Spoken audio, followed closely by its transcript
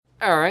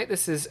All right,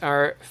 this is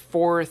our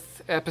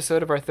fourth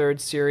episode of our third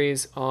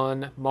series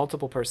on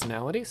multiple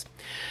personalities.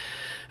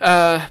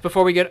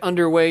 Before we get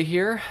underway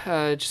here,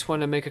 I just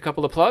want to make a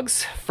couple of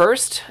plugs.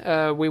 First,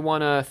 we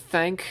want to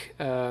thank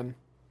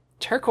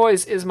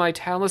Turquoise is My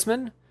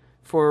Talisman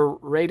for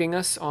rating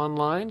us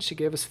online. She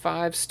gave us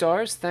 5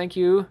 stars. Thank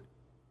you,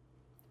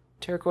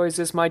 Turquoise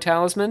is My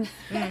Talisman,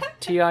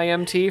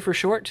 TIMT for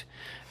short.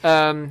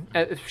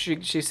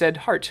 She said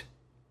heart.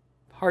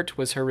 Heart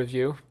was her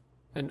review.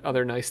 And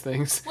other nice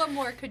things. What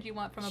more could you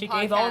want from a podcast? She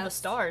gave all the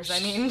stars, I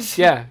mean.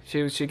 Yeah,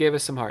 she gave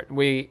us some heart.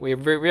 We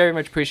very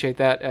much appreciate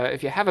that.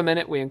 If you have a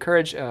minute, we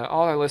encourage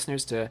all our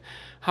listeners to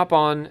hop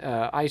on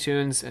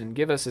iTunes and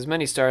give us as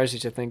many stars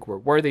as you think we're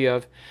worthy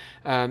of.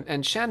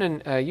 And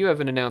Shannon, you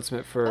have an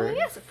announcement for, for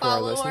our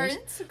follow listeners.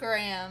 our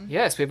Instagram.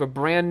 Yes, we have a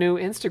brand new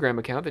Instagram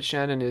account that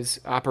Shannon is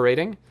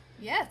operating.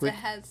 Yes, it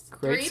has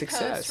Great 3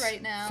 success. posts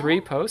right now. 3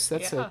 posts?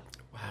 That's Yeah.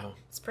 Wow.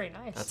 It's pretty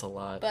nice. That's a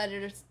lot. But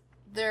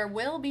there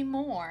will be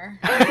more.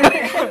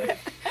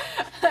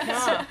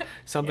 Yeah.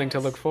 something to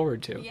look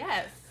forward to.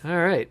 Yes. All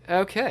right.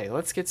 Okay,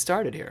 let's get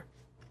started here.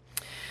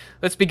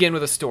 Let's begin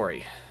with a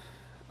story.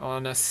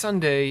 On a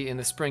Sunday in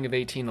the spring of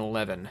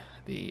 1811,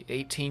 the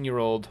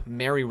 18-year-old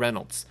Mary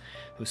Reynolds,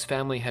 whose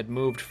family had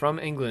moved from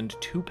England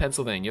to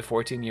Pennsylvania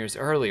 14 years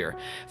earlier,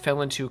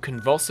 fell into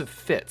convulsive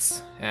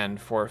fits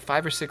and for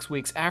 5 or 6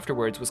 weeks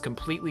afterwards was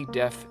completely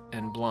deaf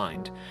and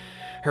blind.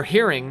 Her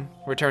hearing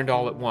returned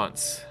all at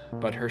once,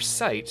 but her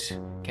sight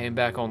came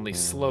back only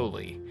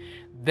slowly.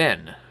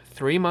 Then,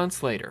 3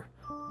 months later,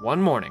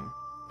 one morning,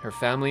 her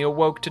family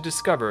awoke to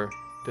discover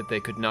that they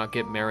could not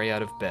get Mary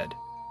out of bed.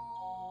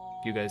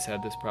 You guys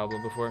had this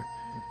problem before?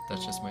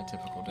 That's just my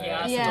typical day.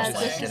 Yeah, Yeah, Just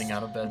this like getting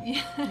out of bed.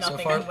 So Nothing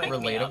far, can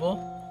wake me up.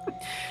 relatable?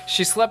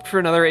 She slept for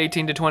another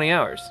 18 to 20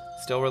 hours.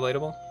 Still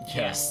relatable?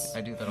 Yes.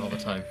 I do that all the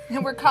time.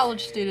 And we're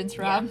college students,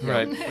 Rob.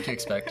 Right. What do you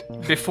expect?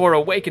 Before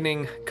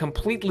awakening,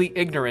 completely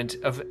ignorant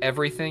of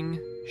everything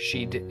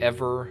she'd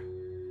ever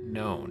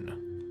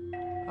known.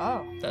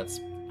 Oh. That's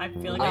I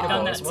feel like I've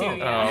done that as well. too,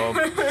 yeah.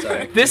 Oh.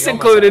 sorry. This You almost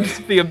included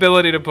had it. the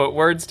ability to put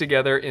words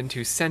together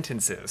into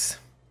sentences.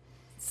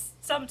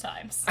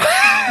 Sometimes.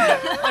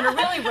 On a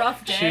really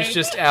rough day. She's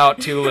just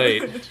out too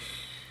late.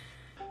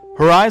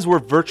 Her eyes were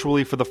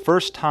virtually for the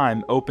first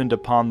time opened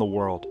upon the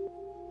world.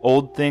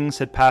 Old things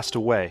had passed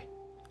away.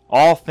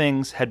 All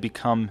things had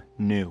become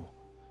new.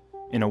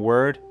 In a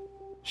word,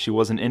 she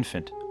was an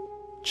infant,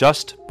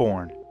 just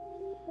born.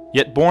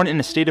 Yet born in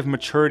a state of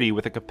maturity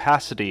with a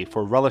capacity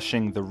for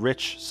relishing the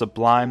rich,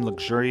 sublime,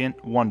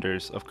 luxuriant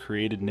wonders of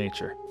created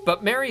nature.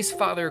 But Mary's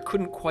father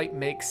couldn't quite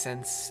make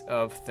sense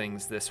of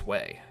things this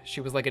way.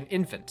 She was like an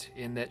infant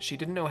in that she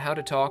didn't know how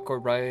to talk or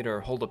write or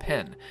hold a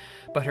pen.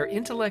 But her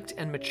intellect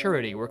and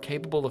maturity were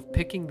capable of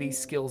picking these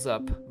skills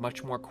up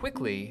much more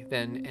quickly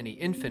than any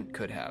infant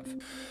could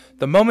have.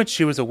 The moment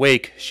she was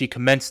awake, she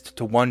commenced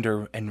to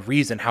wonder and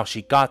reason how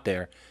she got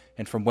there,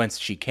 and from whence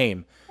she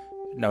came.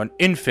 Now, an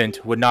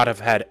infant would not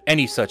have had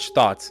any such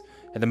thoughts,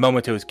 and the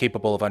moment it was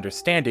capable of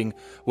understanding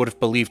would have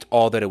believed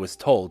all that it was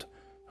told,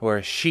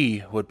 whereas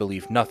she would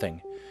believe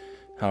nothing.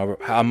 However,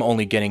 I'm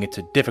only getting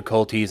into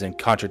difficulties and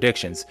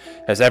contradictions,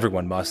 as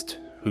everyone must,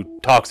 who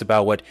talks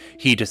about what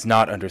he does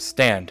not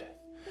understand.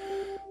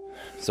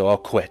 So I'll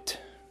quit.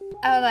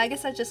 I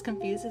guess that just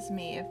confuses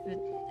me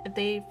if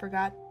they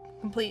forgot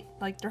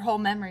their whole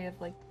memory of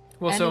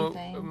Well,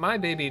 anything. so my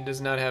baby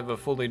does not have a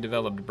fully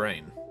developed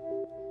brain,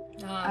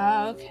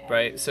 Oh, okay.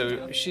 right?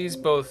 So she's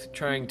both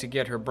trying to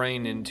get her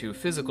brain into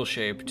physical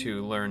shape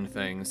to learn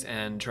things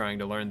and trying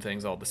to learn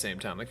things all at the same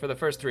time. Like for the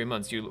first 3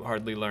 months, you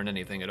hardly learn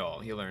anything at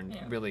all. You learn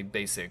really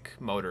basic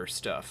motor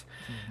stuff.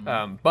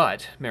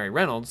 But Mary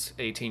Reynolds,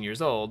 18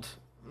 years old,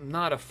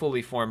 not a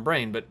fully formed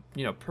brain, but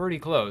pretty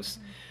close.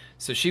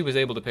 So she was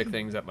able to pick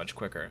things up much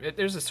quicker.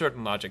 There's a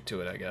certain logic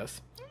to it, I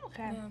guess.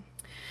 Okay.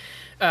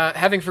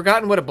 Having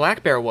forgotten what a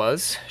black bear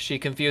was, she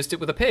confused it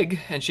with a pig,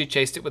 and she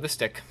chased it with a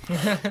stick.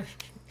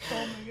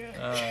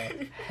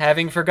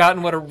 Having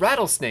forgotten what a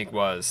rattlesnake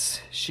was,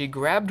 she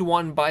grabbed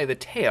one by the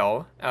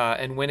tail,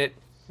 and when it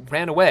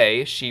ran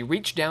away, she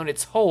reached down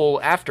its hole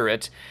after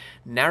it,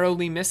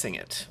 narrowly missing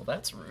it. Well,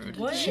 that's rude.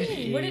 What?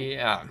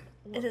 Yeah.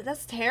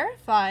 That's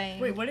terrifying.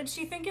 Wait, what did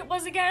she think it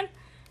was again?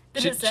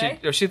 Did it say?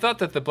 She thought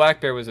that the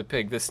black bear was a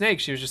pig. The snake,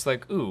 she was just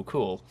like, ooh,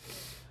 cool.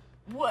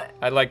 What?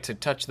 I'd like to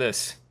touch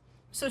this.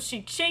 So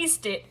she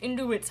chased it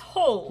into its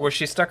hole. Where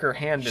she stuck her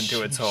hand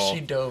into its hole. She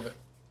dove it.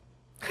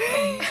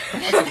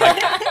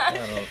 I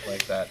don't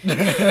like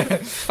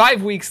that.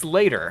 5 weeks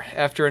later,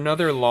 after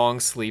another long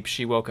sleep,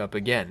 she woke up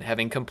again,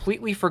 having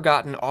completely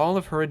forgotten all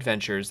of her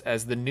adventures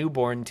as the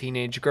newborn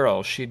teenage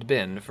girl she'd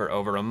been for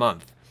over a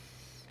month.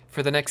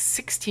 For the next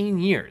 16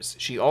 years,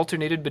 she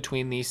alternated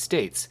between these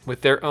states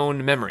with their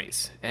own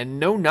memories and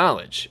no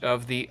knowledge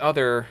of the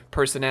other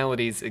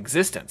personality's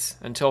existence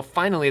until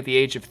finally at the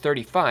age of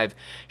 35,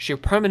 she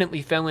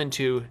permanently fell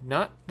into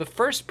not the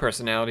first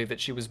personality that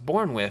she was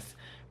born with,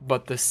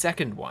 but the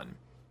second one,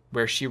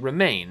 where she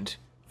remained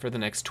for the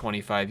next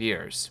 25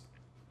 years.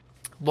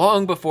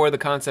 long before the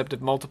concept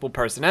of multiple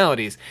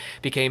personalities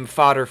became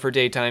fodder for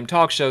daytime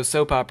talk shows,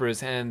 soap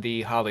operas, and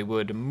the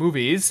Hollywood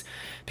movies,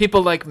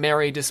 people like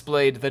Mary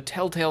displayed the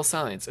telltale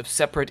signs of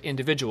separate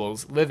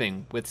individuals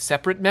living with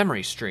separate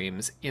memory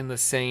streams in the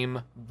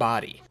same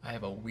body. I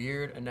have a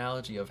weird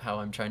analogy of how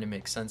I'm trying to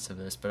make sense of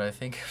this, but I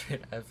think of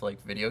it as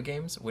like video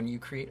games. When you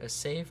create a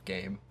save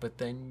game, but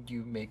then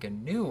you make a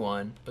new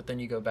one, but then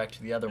you go back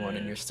to the other one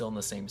and you're still in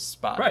the same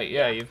spot. Right,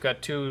 yeah, you've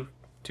got two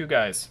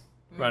guys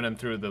running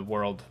through the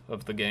world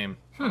of the game.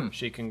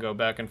 She can go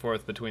back and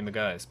forth between the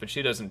guys, but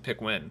she doesn't pick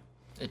when.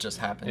 It just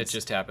happens. It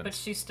just happens. But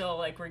she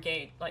still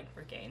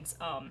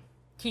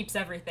keeps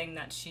everything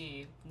that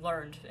she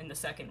learned in the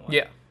second one.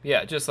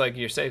 Yeah, just like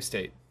your save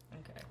state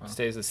Okay.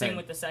 stays the same. Same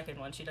with the second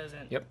one. She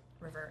doesn't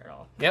revert at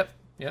all. Yep.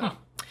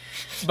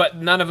 But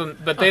none of them.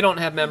 But they don't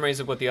have memories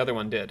of what the other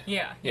one did.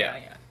 Yeah.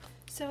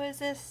 So is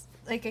this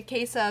like a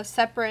case of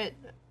separate?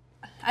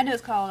 I know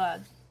it's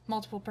called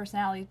multiple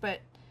personalities, but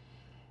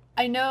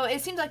I know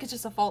it seems like it's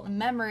just a fault in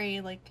memory.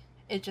 Like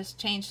it just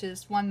changed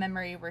his one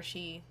memory where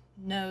she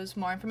knows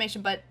more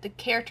information, but the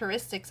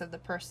characteristics of the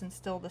person's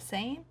still the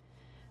same.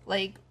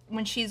 Like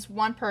when she's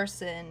one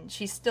person,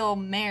 she's still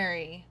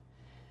Mary,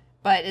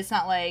 but it's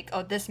not like,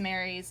 oh, this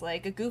Mary's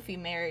like a goofy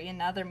Mary and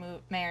the other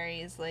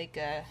Mary is like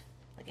an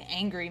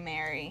angry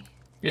Mary.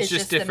 It's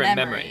just the different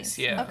memories.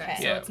 Yeah. Okay.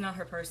 So Yeah. it's not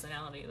her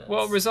personality. That's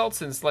Well, it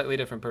results in slightly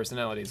different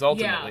personalities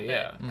ultimately.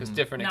 Yeah, Because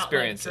different not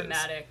experiences. like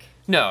dramatic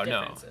No.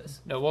 differences.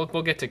 No,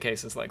 we'll get to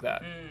cases like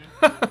that.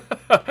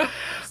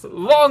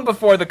 Long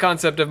before the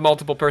concept of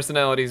multiple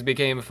personalities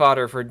became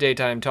fodder for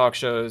daytime talk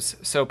shows,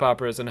 soap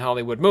operas, and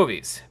Hollywood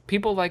movies,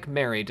 people like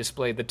Mary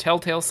displayed the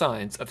telltale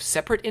signs of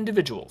separate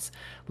individuals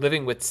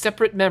living with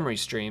separate memory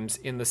streams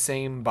in the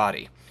same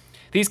body.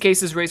 These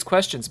cases raise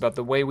questions about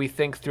the way we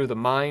think through the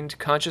mind,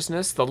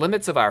 consciousness, the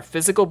limits of our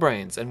physical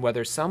brains, and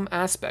whether some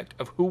aspect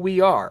of who we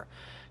are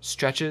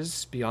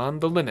stretches beyond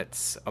the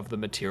limits of the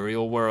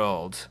material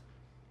world.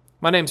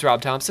 My name's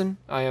Rob Thompson.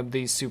 I am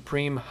the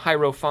Supreme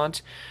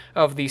Hierophant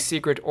of the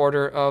Secret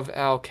Order of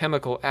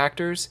Alchemical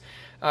Actors.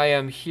 I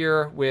am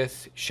here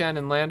with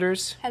Shannon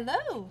Landers,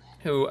 Hello.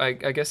 who I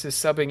guess is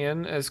subbing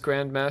in as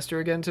Grand Master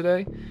again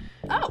today.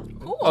 Oh,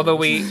 cool. Although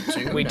we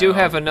June do now.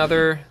 have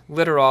another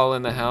literal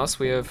in the house.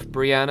 We have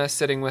Brianna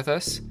sitting with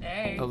us,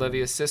 Hey.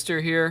 Olivia's sister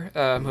here,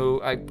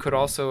 who I could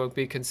also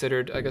be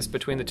considered, I guess,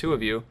 between the two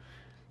of you.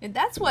 And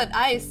that's what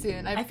I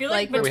assumed. I feel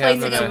like We have between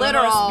the- the two of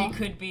literal. us, we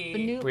could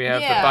be. We have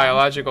the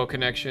biological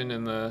connection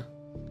and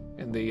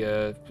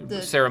the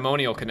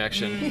ceremonial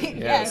connection. Yeah,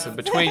 Yes. so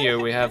between you,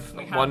 we have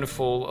have-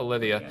 wonderful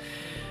Olivia.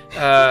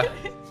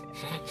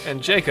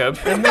 And Jacob.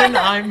 And then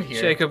I'm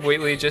here. Jacob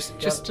Wheatley, just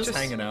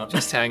hanging out.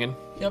 Just hanging.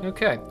 Yep.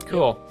 Okay,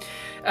 cool.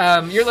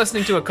 You're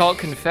listening to Occult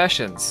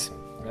Confessions.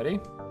 Ready?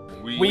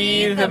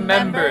 We, the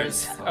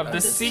members of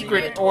the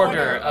Secret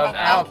Order of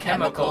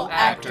Alchemical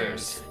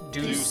Actors,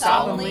 do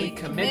solemnly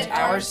commit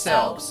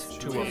ourselves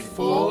to a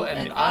full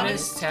and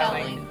honest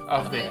telling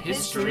of the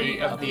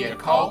history of the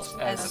occult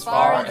as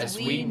far as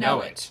we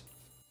know it.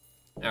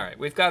 All right,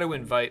 we've got to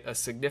invite a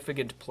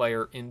significant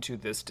player into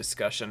this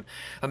discussion,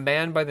 a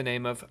man by the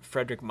name of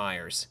Frederick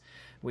Myers.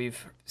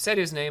 We've said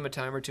his name a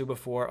time or two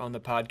before on the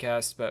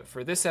podcast, but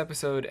for this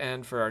episode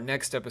and for our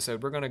next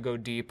episode, we're going to go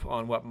deep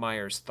on what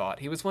Myers thought.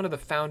 He was one of the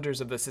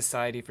founders of the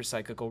Society for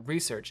Psychical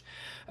Research,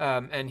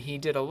 and he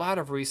did a lot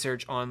of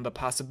research on the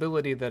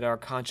possibility that our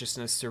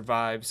consciousness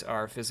survives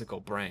our physical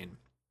brain.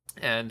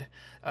 And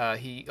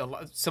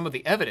some of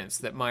the evidence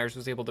that Myers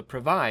was able to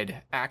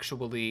provide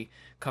actually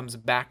comes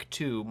back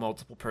to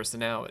multiple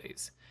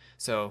personalities.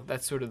 So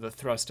that's sort of the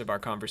thrust of our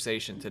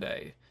conversation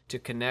today, to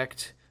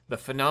connect the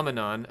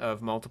phenomenon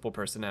of multiple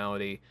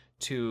personality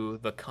to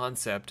the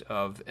concept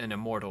of an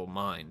immortal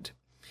mind.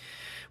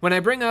 When I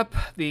bring up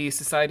the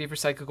Society for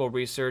Psychical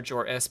Research,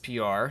 or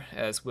SPR,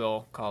 as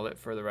we'll call it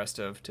for the rest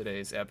of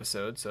today's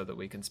episode, so that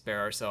we can spare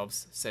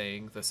ourselves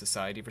saying the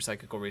Society for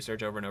Psychical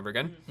Research over and over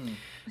again,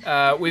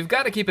 we've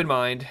got to keep in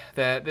mind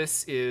that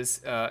this is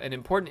an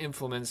important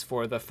influence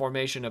for the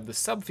formation of the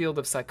subfield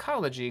of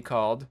psychology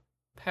called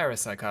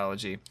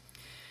parapsychology.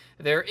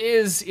 There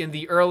is, in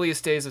the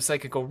earliest days of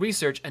psychical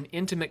research, an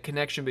intimate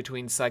connection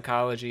between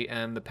psychology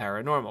and the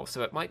paranormal.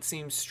 So it might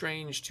seem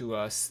strange to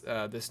us,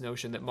 this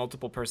notion that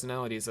multiple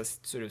personalities, a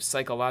sort of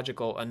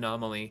psychological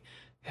anomaly,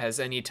 has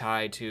any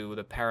tie to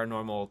the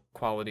paranormal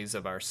qualities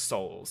of our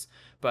souls.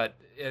 But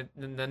in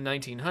the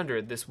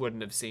 1900s, this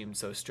wouldn't have seemed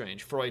so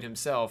strange. Freud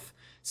himself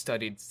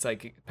studied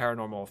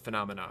paranormal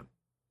phenomena.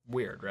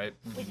 Weird, right?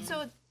 Wait,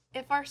 so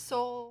if our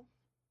soul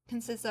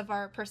consists of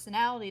our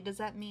personality, does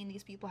that mean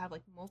these people have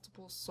like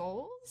multiple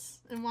souls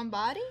in one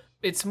body?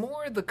 It's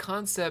more the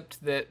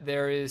concept that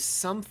there is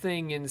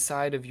something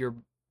inside of your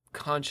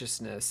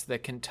consciousness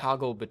that can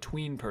toggle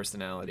between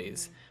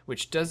personalities,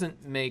 which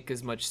doesn't make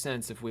as much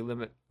sense if we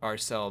limit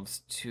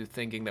ourselves to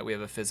thinking that we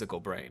have a physical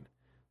brain.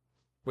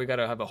 We got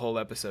to have a whole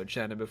episode,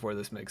 Shannon, before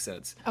this makes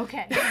sense.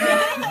 Okay.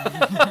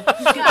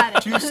 Got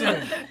it. Too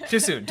soon. Too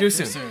soon. Too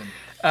soon.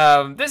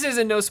 This is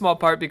in no small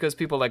part because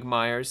people like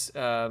Myers,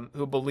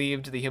 who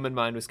believed the human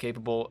mind was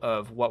capable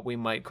of what we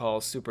might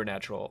call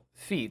supernatural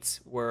feats,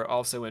 were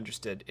also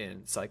interested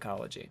in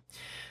psychology.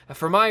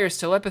 For Myers,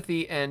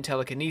 telepathy and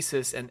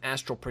telekinesis and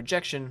astral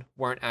projection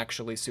weren't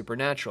actually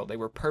supernatural. They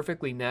were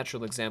perfectly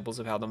natural examples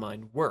of how the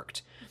mind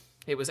worked.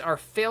 It was our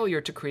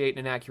failure to create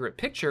an accurate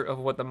picture of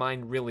what the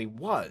mind really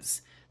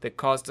was that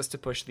caused us to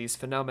push these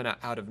phenomena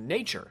out of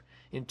nature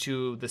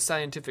into the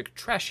scientific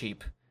trash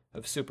heap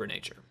of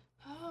supernature.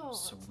 Oh.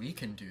 So we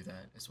can do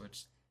that, is what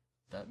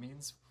that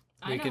means?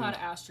 I know how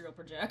to astral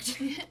project.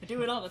 I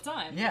do it all the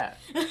time. Yeah.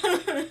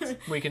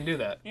 We can do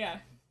that. Yeah.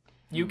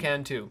 You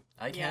can too.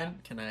 I can. Yeah.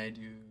 Can I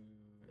do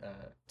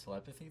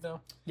telepathy,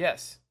 though?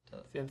 Yes,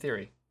 in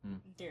theory. In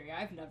theory,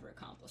 I've never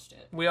accomplished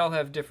it. We all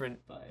have different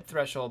But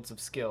thresholds of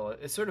skill.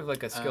 It's sort of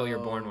like a skill you're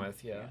born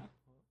with, yeah. yeah.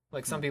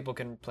 Like some people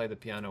can play the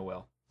piano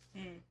well.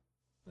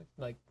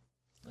 Like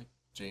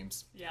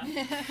James. Yeah.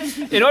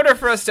 in order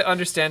for us to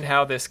understand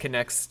how this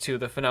connects to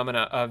the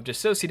phenomena of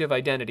dissociative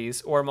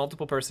identities or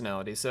multiple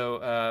personalities, so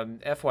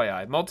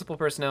FYI, multiple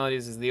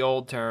personalities is the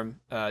old term,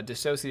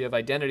 dissociative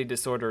identity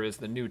disorder is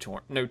the new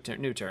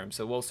term,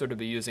 so we'll sort of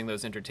be using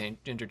those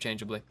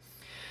interchangeably.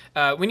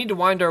 We need to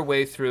wind our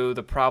way through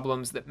the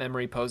problems that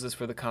memory poses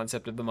for the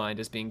concept of the mind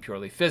as being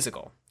purely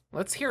physical.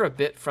 Let's hear a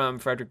bit from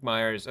Frederick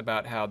Myers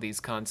about how these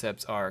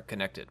concepts are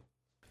connected.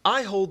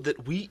 I hold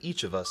that we,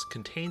 each of us,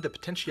 contain the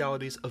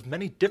potentialities of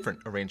many different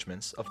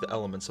arrangements of the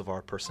elements of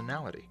our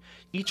personality,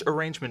 each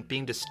arrangement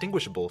being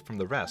distinguishable from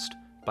the rest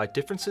by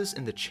differences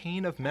in the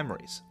chain of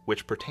memories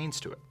which pertains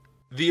to it.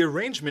 The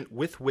arrangement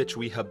with which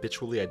we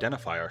habitually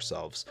identify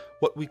ourselves,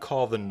 what we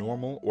call the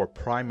normal or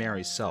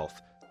primary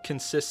self,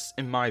 consists,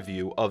 in my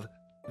view, of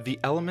the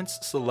elements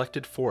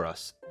selected for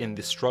us in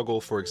the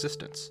struggle for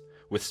existence,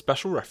 with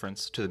special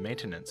reference to the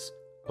maintenance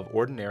of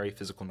ordinary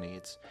physical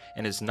needs,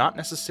 and is not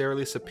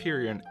necessarily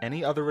superior in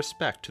any other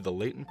respect to the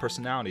latent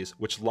personalities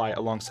which lie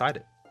alongside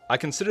it. I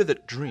consider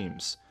that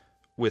dreams,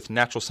 with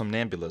natural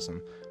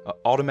somnambulism,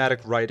 automatic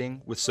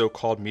writing with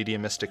so-called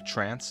mediumistic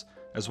trance,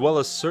 as well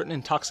as certain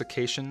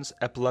intoxications,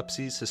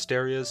 epilepsies,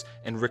 hysterias,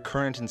 and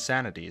recurrent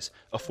insanities,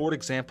 afford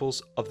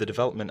examples of the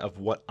development of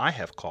what I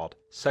have called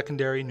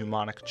secondary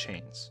mnemonic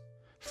chains,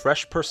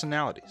 fresh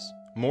personalities,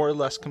 more or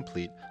less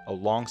complete,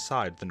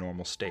 alongside the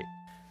normal state.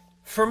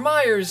 For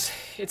Myers,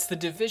 it's the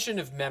division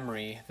of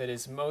memory that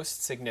is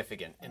most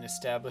significant in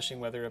establishing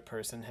whether a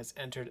person has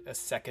entered a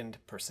second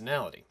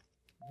personality.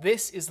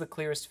 This is the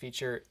clearest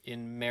feature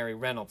in Mary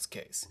Reynolds'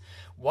 case.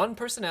 One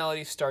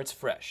personality starts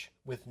fresh,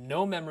 with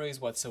no memories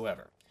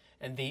whatsoever,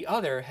 and the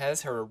other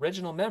has her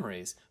original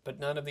memories, but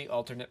none of the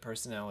alternate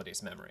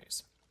personalities'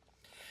 memories.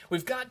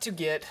 We've got to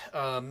get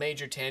a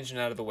major tangent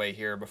out of the way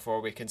here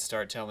before we can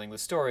start telling the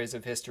stories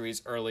of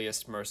history's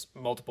earliest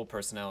multiple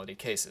personality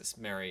cases,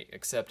 Mary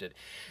accepted.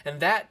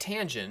 And that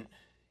tangent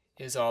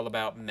is all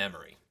about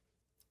memory.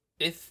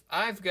 If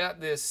I've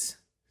got this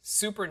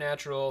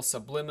supernatural,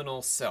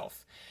 subliminal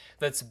self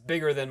that's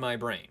bigger than my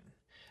brain,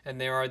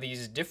 and there are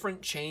these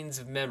different chains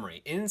of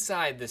memory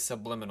inside this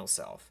subliminal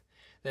self,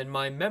 then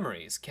my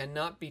memories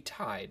cannot be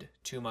tied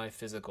to my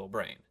physical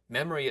brain.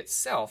 Memory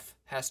itself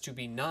has to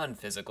be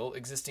non-physical,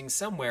 existing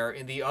somewhere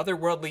in the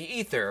otherworldly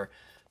ether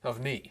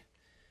of me.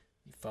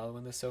 You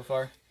following this so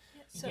far?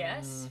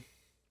 Yes.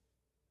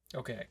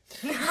 Okay.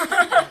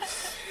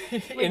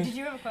 Wait, did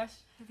you have a question?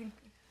 I think.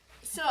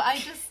 So I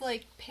just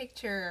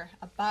picture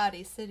a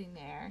body sitting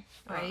there,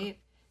 right?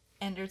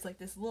 And there's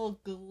this little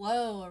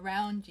glow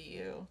around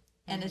you,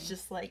 and it's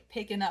just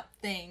picking up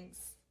things,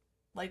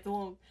 the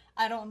little.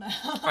 I don't know.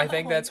 I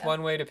think that's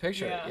one way to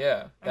picture it.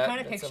 Yeah. I'm kind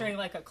of picturing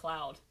a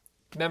cloud.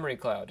 Memory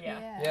cloud.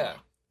 Yeah.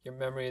 Your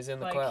memory is in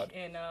the cloud.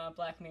 In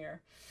Black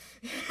Mirror.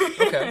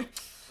 Okay.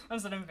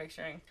 That's what I'm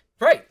picturing.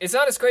 Right. It's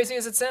not as crazy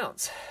as it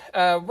sounds.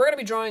 We're going to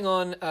be drawing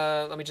on,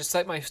 let me just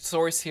cite my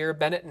source here,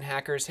 Bennett and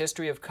Hacker's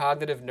History of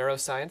Cognitive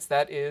Neuroscience.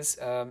 That is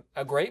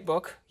a great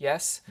book,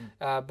 yes,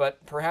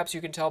 but perhaps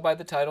you can tell by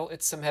the title,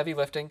 it's some heavy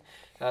lifting.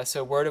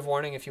 So word of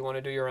warning if you want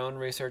to do your own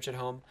research at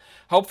home.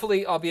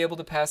 Hopefully I'll be able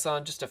to pass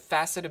on just a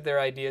facet of their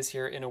ideas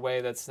here in a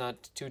way that's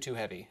not too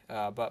heavy.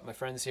 But my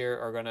friends here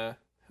are going to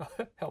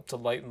help to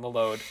lighten the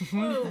load,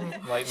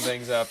 lighten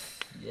things up,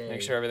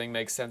 make sure everything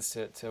makes sense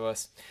to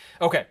us.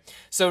 Okay,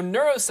 so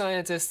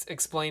neuroscientists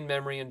explain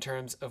memory in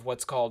terms of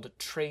what's called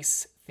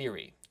trace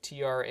theory,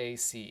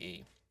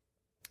 T-R-A-C-E.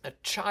 A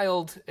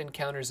child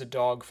encounters a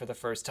dog for the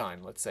first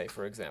time, let's say,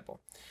 for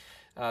example.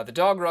 The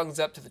dog runs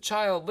up to the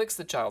child, licks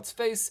the child's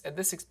face, and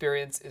this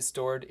experience is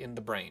stored in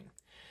the brain.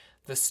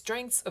 The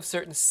strengths of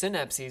certain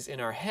synapses in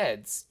our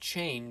heads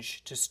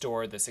change to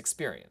store this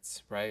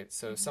experience, right?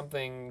 So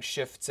something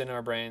shifts in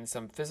our brain,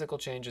 some physical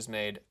change is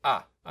made.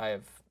 I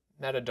have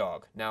met a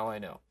dog, now I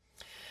know.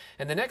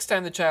 And the next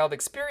time the child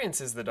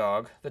experiences the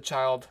dog, the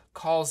child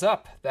calls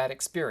up that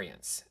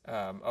experience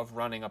of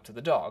running up to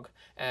the dog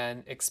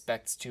and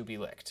expects to be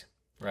licked,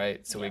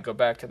 right? So we go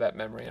back to that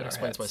memory in our heads.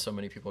 That explains why so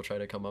many people try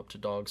to come up to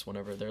dogs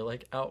whenever they're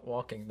out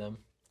walking them.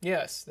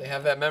 Yes, they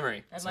have that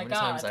memory. And so many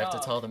times I have to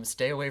tell them,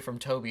 stay away from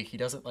Toby. He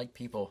doesn't like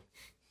people.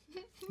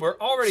 We're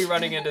already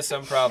running into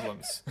some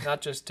problems.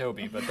 Not just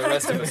Toby, but the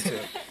rest of us too.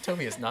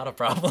 Toby is not a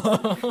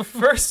problem.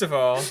 First of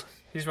all,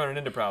 he's running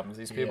into problems,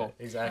 these people.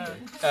 Yeah,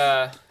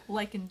 exactly.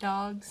 Liking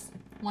dogs,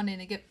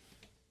 wanting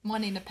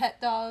to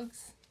pet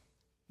dogs.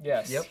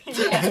 Yes. Yep.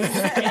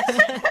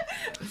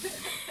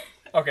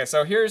 Okay,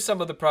 so here's some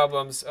of the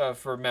problems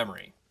for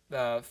memory.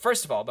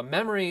 First of all, the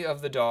memory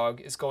of the dog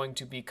is going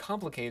to be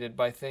complicated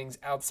by things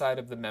outside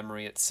of the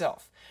memory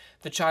itself.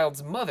 The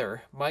child's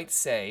mother might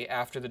say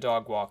after the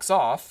dog walks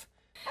off,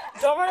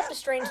 Don't run up to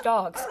strange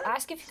dogs.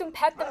 Ask if you can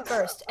pet them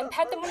first, and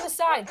pet them on the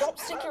side. Don't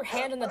stick your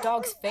hand in the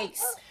dog's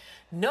face.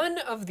 none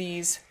of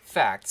these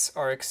facts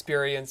are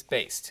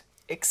experience-based,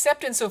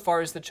 except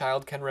insofar as the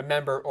child can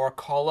remember or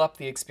call up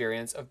the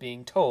experience of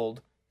being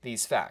told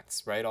these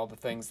facts, right? All the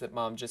things that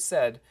Mom just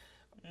said,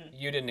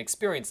 you didn't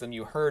experience them,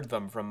 you heard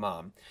them from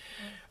Mom.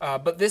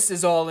 But this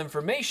is all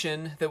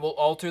information that will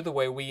alter the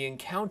way we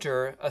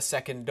encounter a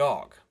second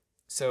dog.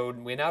 So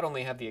we not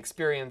only have the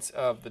experience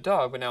of the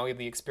dog, but now we have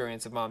the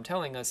experience of Mom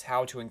telling us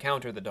how to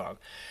encounter the dog.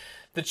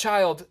 The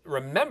child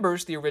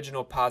remembers the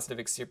original positive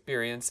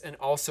experience and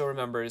also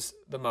remembers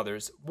the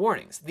mother's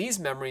warnings. These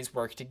memories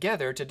work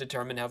together to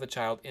determine how the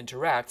child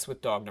interacts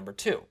with dog number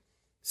 2.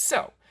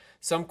 So,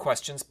 some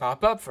questions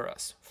pop up for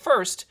us.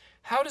 First,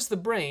 how does the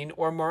brain,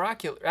 or more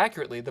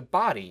accurately, the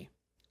body,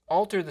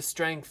 alter the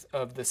strength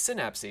of the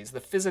synapses, the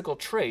physical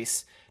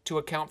trace, to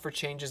account for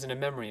changes in a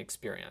memory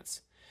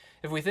experience?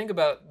 If we think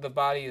about the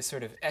body as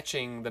sort of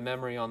etching the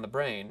memory on the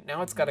brain,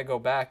 now it's got to go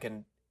back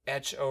and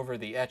etch over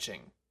the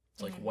etching.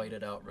 It's like white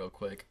it out real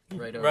quick,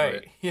 right over Right,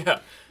 it. yeah.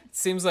 It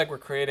seems like we're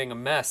creating a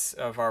mess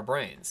of our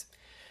brains.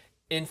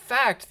 In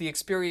fact, the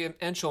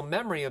experiential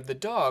memory of the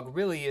dog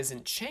really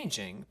isn't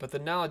changing, but the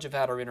knowledge of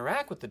how to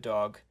interact with the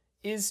dog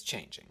is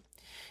changing.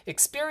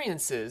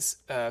 Experiences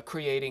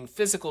creating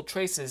physical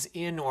traces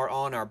in or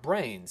on our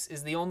brains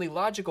is the only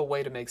logical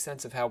way to make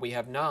sense of how we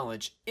have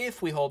knowledge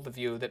if we hold the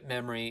view that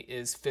memory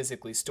is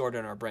physically stored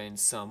in our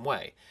brains some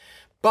way.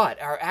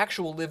 But our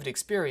actual lived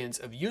experience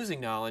of using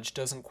knowledge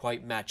doesn't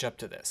quite match up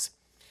to this.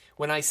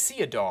 When I see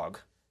a dog,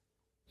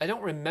 I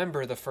don't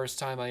remember the first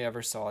time I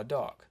ever saw a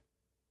dog.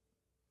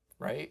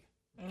 Right?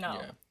 No.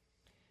 Yeah.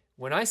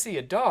 When I see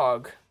a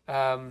dog,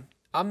 I'm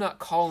not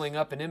calling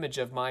up an image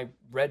of my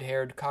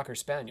red-haired Cocker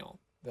Spaniel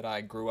that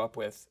I grew up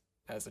with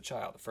as a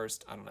child, the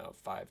first,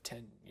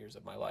 5-10 years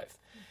of my life.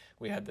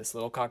 We had this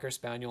little Cocker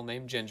Spaniel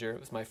named Ginger. It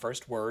was my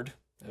first word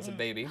as a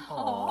baby.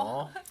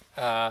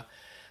 Aww.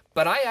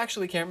 But I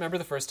actually can't remember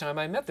the first time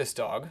I met this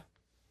dog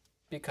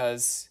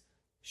because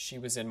she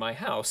was in my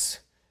house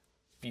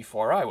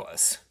before I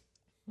was,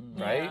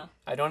 right? Yeah.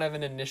 I don't have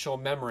an initial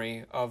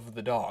memory of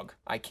the dog.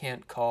 I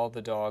can't call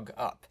the dog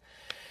up.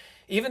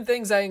 Even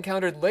things I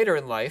encountered later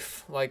in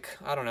life, like,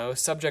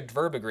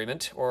 subject-verb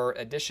agreement or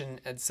addition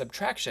and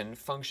subtraction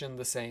function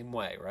the same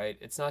way, right?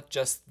 It's not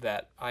just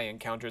that I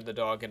encountered the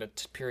dog at a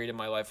period in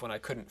my life when I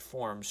couldn't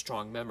form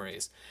strong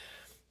memories.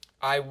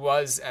 I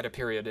was at a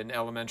period in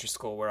elementary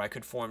school where I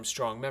could form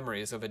strong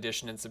memories of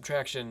addition and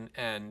subtraction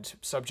and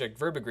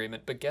subject-verb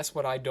agreement, but guess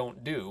what I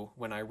don't do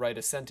when I write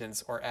a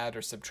sentence or add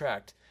or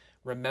subtract?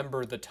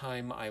 Remember the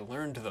time I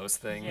learned those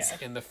things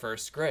in the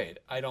first grade.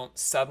 I don't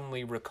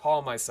suddenly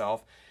recall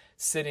myself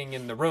sitting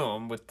in the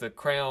room with the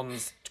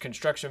crayons,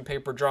 construction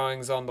paper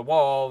drawings on the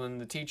wall and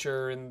the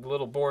teacher and the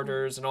little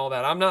borders and all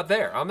that. I'm not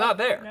there. I'm not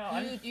there.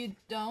 No, You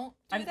don't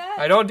do I'm- that?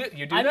 I don't do.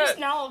 You do I'm that? just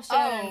now,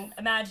 Shannon,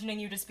 imagining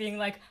you just being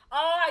like,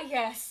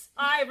 yes,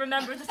 I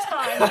remember the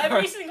time.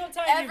 Every single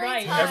time you Every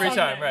write. time. Every time,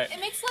 something. right.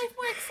 It makes life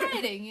more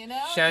exciting, you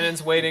know?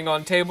 Shannon's waiting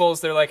on tables.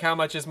 They're like, "How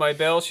much is my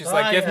bill?" She's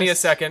like, "Give me a yes.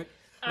 second.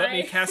 Let me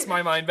I- cast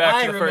my mind back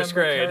I to the first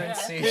grade." remember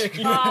currency.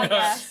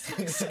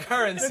 Yes.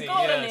 Currency, The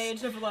golden yes.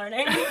 age of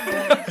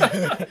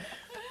learning.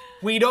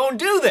 We don't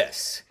do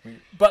this.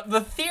 But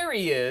the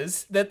theory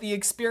is that the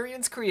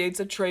experience creates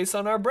a trace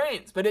on our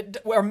brains, but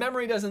our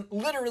memory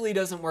literally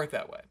doesn't work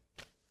that way.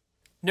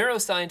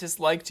 Neuroscientists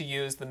like to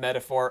use the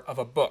metaphor of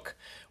a book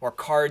or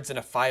cards in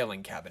a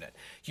filing cabinet.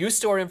 You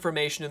store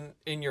information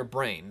in your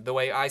brain the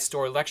way I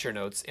store lecture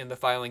notes in the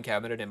filing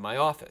cabinet in my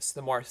office.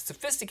 The more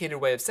sophisticated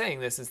way of saying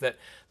this is that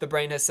the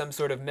brain has some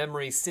sort of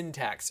memory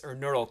syntax or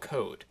neural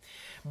code.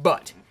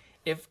 But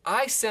if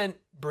I sent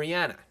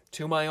Brianna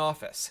to my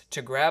office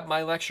to grab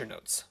my lecture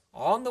notes,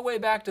 on the way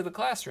back to the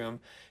classroom,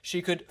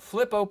 she could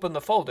flip open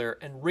the folder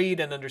and read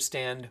and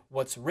understand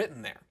what's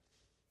written there.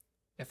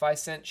 If I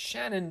sent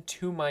Shannon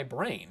to my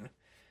brain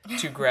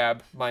to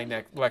grab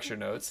my lecture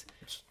notes,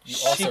 You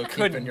she also keep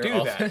couldn't in your do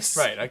office.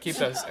 that. Right, I keep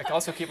those. I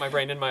also keep my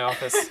brain in my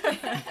office,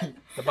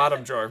 the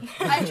bottom drawer.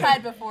 I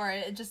tried before,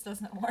 it just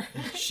doesn't work.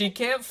 She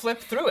can't flip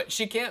through it.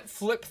 She can't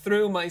flip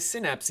through my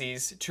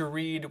synapses to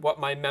read what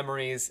my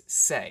memories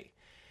say.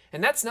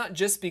 And that's not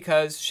just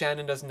because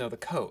Shannon doesn't know the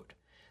code.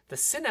 The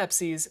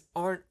synapses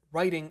aren't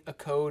writing a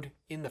code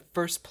in the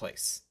first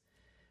place.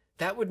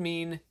 That would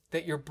mean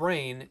that your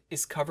brain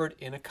is covered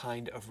in a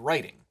kind of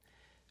writing,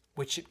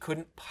 which it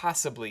couldn't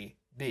possibly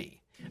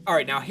be. All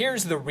right, now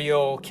here's the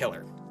real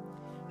killer.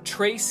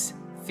 Trace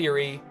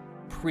theory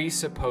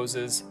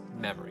presupposes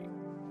memory.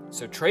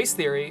 So trace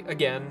theory,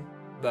 again,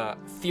 the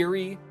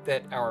theory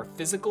that our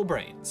physical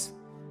brains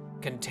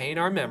contain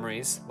our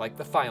memories like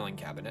the filing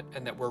cabinet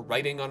and that we're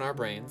writing on our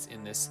brains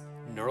in this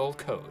neural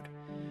code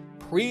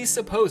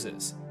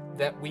presupposes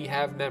that we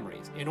have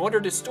memories. In order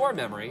to store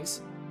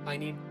memories, I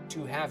need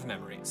to have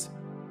memories.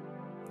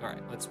 All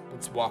right, let's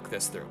walk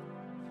this through.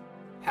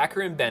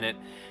 Hacker and Bennett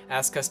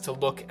ask us to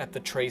look at the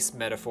trace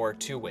metaphor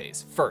two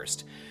ways.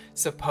 First,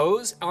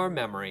 suppose our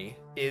memory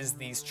is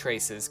these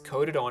traces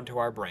coded onto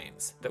our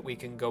brains that we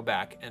can go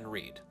back and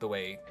read, the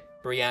way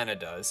Brianna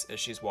does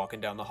as she's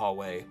walking down the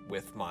hallway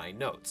with my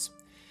notes.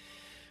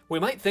 We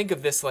might think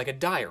of this like a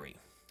diary.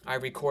 I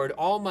record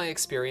all my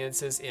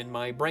experiences in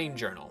my brain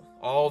journal.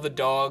 All the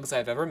dogs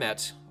I've ever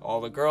met,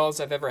 all the girls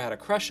I've ever had a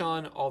crush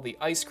on, all the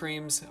ice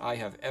creams I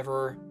have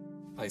ever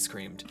ice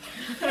creamed.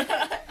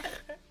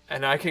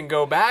 And I can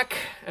go back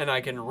and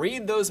I can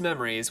read those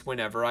memories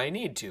whenever I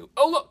need to.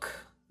 Oh,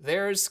 look,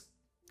 there's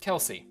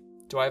Kelsey.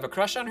 Do I have a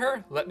crush on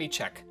her? Let me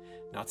check.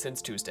 Not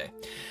since Tuesday.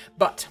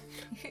 But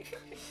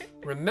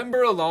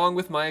remember, along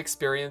with my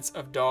experience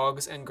of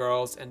dogs and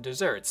girls and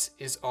desserts,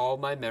 is all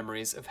my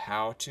memories of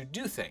how to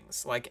do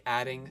things, like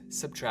adding,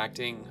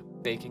 subtracting,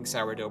 baking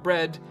sourdough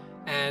bread,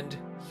 and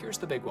here's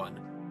the big one,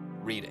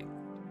 reading.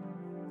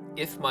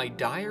 If my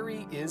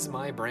diary is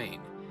my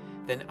brain,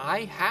 then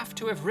I have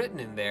to have written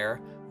in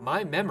there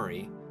my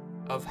memory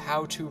of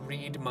how to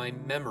read my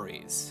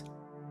memories.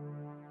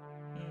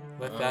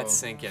 Let that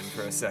sink in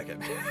for a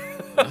second.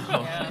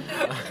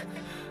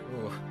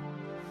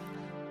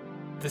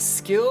 The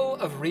skill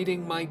of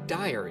reading my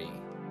diary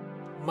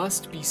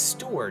must be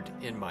stored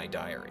in my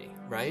diary,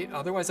 right?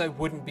 Otherwise I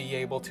wouldn't be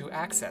able to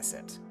access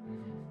it.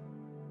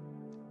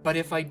 But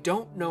if I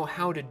don't know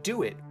how to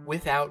do it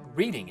without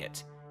reading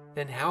it,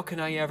 then how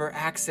can I ever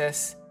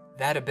access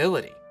that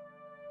ability?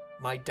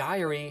 My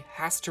diary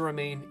has to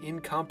remain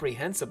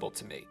incomprehensible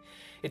to me.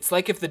 It's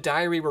like if the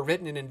diary were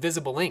written in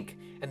invisible ink,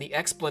 and the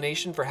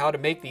explanation for how to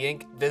make the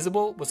ink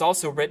visible was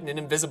also written in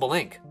invisible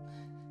ink.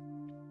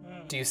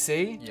 Do you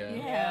see?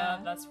 Yeah,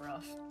 that's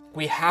rough.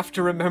 We have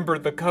to remember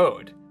the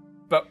code,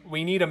 but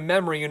we need a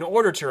memory in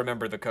order to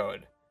remember the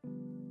code.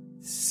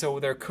 So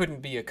there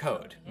couldn't be a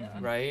code,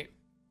 right?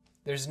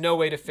 There's no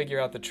way to figure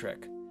out the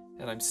trick,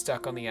 and I'm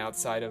stuck on the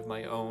outside of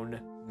my own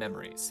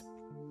memories.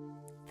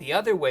 The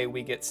other way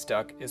we get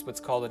stuck is what's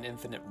called an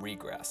infinite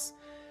regress,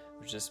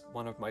 which is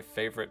one of my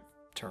favorite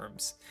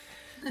terms.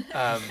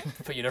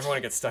 But you never want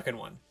to get stuck in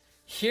one.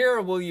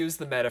 Here we'll use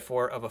the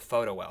metaphor of a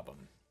photo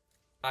album.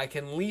 I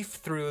can leaf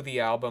through the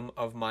album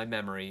of my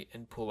memory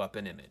and pull up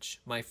an image,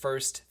 my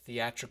first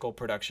theatrical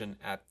production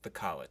at the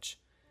college.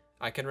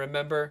 I can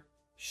remember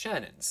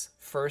Shannon's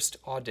first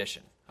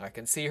audition. I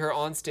can see her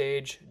on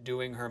stage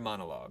doing her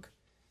monologue.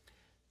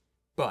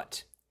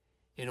 But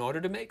in order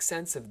to make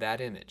sense of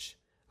that image,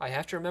 I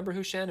have to remember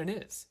who Shannon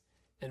is,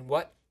 and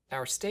what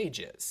our stage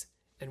is,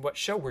 and what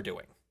show we're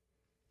doing.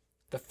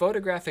 The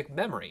photographic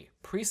memory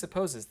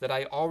presupposes that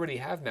I already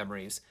have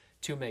memories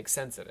to make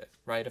sense of it,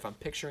 right? If I'm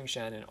picturing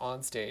Shannon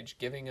on stage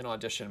giving an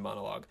audition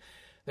monologue,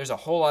 there's a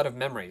whole lot of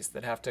memories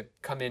that have to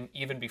come in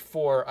even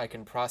before I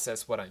can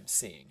process what I'm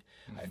seeing.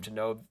 I have to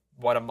know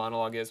what a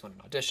monologue is, what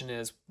an audition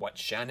is, what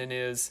Shannon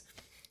is,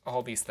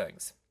 all these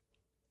things.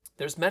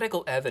 There's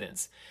medical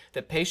evidence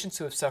that patients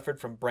who have suffered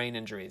from brain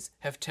injuries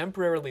have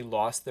temporarily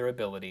lost their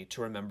ability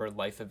to remember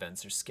life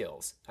events or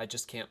skills. I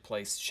just can't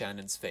place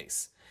Shannon's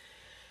face.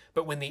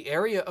 But when the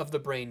area of the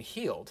brain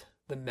healed,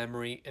 the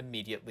memory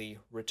immediately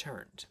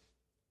returned.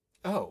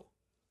 Oh,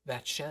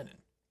 that's Shannon.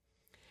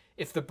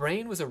 If the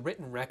brain was a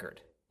written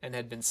record and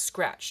had been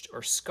scratched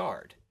or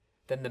scarred,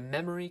 then the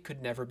memory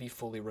could never be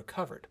fully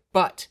recovered.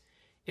 But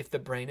if the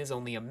brain is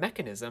only a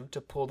mechanism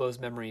to pull those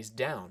memories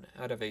down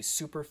out of a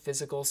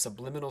superphysical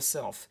subliminal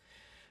self,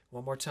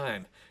 one more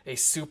time, a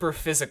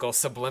superphysical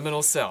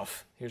subliminal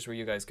self. Here's where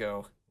you guys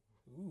go,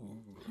 ooh.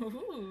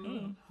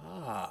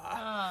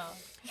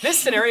 This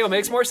scenario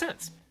makes more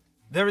sense.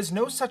 There is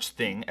no such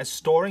thing as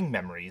storing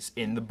memories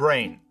in the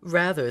brain.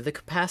 Rather, the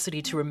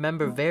capacity to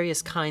remember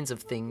various kinds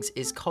of things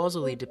is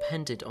causally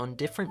dependent on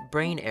different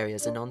brain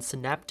areas and on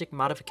synaptic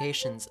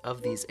modifications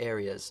of these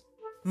areas.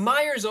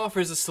 Myers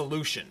offers a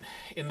solution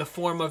in the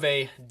form of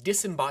a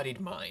disembodied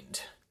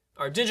mind.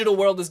 Our digital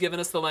world has given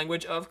us the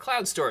language of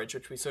cloud storage,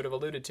 which we sort of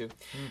alluded to.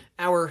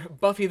 Our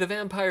Buffy the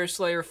Vampire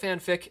Slayer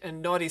fanfic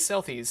and naughty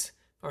selfies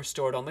are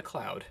stored on the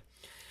cloud.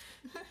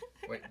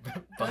 Wait,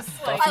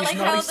 I like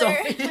how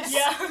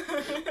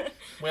they're...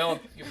 Well,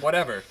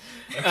 whatever.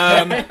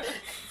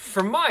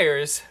 For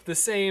Myers, the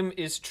same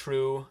is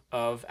true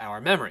of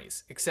our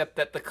memories, except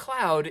that the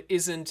cloud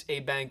isn't a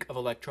bank of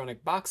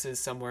electronic boxes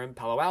somewhere in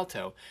Palo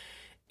Alto.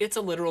 It's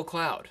a literal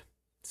cloud,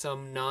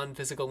 some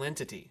non-physical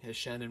entity, as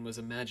Shannon was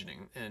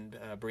imagining, and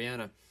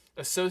Brianna,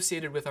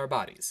 associated with our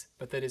bodies,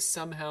 but that is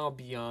somehow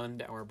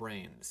beyond our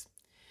brains.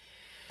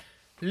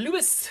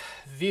 Louis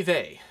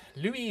Vivet,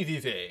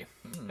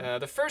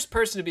 the first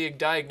person to be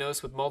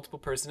diagnosed with multiple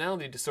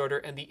personality disorder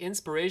and the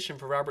inspiration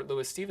for Robert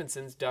Louis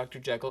Stevenson's Dr.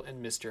 Jekyll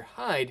and Mr.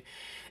 Hyde,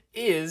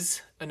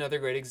 is another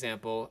great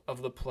example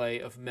of the play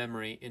of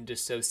memory in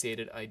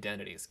dissociated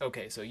identities.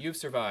 Okay, so you've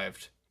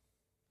survived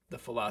the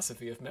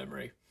philosophy of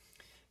memory.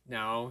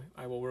 Now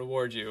I will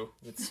reward you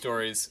with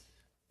stories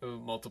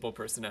of multiple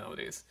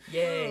personalities.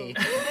 Yay.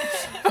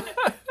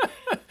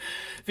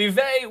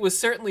 Vevey was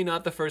certainly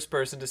not the first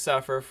person to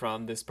suffer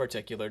from this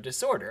particular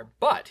disorder,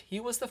 but he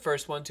was the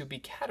first one to be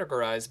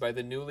categorized by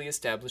the newly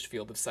established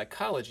field of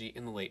psychology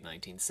in the late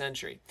 19th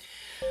century.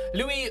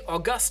 Louis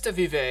Auguste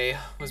Vevey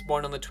was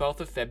born on the 12th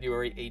of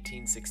February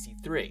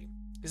 1863.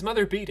 His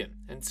mother beat him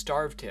and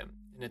starved him,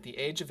 and at the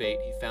age of 8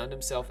 he found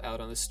himself out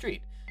on the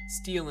street,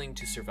 stealing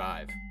to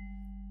survive.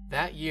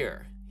 That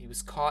year, he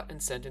was caught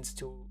and sentenced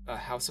to a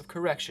house of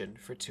correction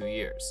for 2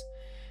 years.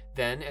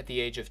 Then, at the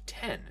age of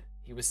 10,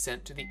 he was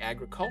sent to the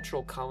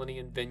agricultural colony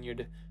and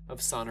vineyard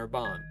of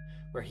Saint-Urbain,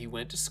 where he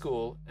went to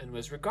school and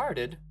was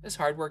regarded as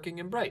hardworking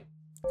and bright.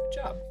 Good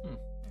job.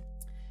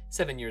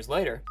 7 years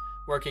later,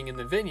 working in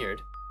the vineyard,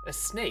 a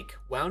snake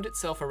wound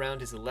itself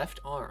around his left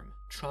arm,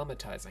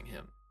 traumatizing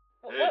him.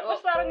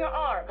 What's that on your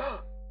arm?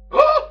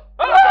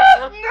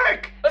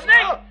 Snake! A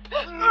snake!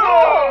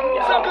 No!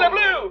 Sacre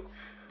bleu!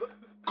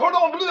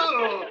 Cordon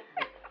bleu!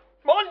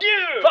 Mon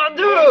Dieu! Mon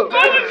Dieu!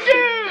 Mon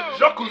Dieu!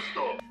 Jacques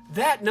Cousteau!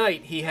 That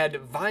night, he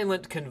had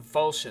violent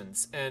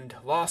convulsions and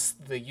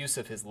lost the use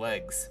of his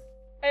legs.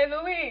 Hey,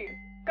 Louis,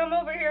 come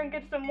over here and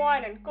get some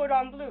wine and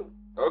cordon bleu.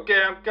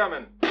 Okay, I'm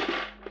coming.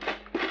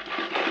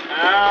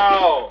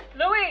 Ow!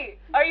 Louis,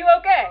 are you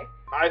okay?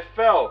 I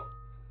fell.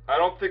 I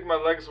don't think my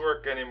legs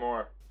work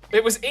anymore.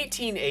 It was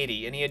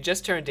 1880, and he had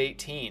just turned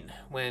 18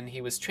 when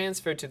he was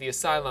transferred to the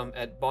asylum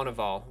at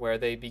Bonneval, where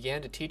they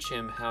began to teach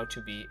him how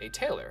to be a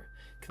tailor,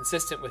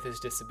 consistent with his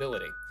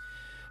disability.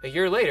 A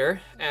year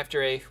later,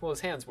 after his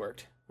hands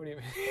worked. What do you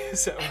mean?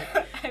 So,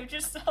 I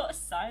just saw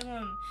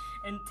Asylum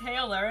and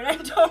Taylor, and I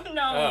don't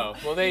know.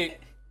 oh, well, they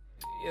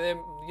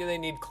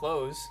need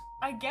clothes.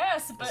 I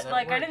guess, but that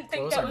like I where didn't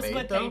think clothes that are was made,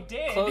 what though? they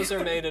did. Clothes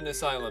are made in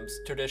asylums,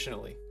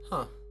 traditionally.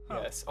 Huh.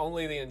 Yes,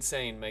 only the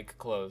insane make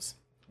clothes.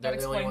 They're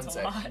That the only explains ones a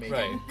that lot. make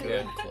Right,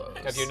 good yeah. clothes.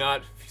 Have you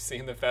not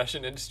seen the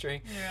fashion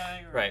industry?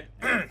 Yeah, you're Right.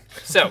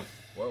 So,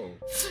 Whoa.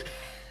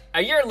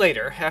 a year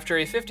later, after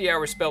a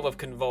 50-hour spell of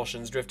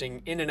convulsions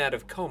drifting in and out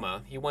of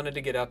coma, he wanted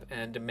to get up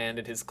and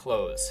demanded his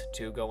clothes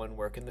to go and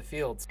work in the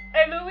fields.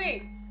 Hey,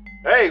 Louis,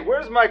 Hey,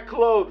 where's my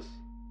clothes?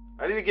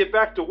 I need to get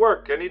back to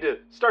work. I need to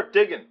start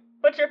digging.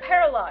 but you're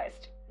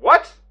paralyzed.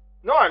 What?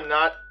 No, I'm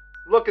not.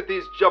 Look at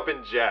these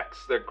jumping jacks.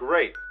 They're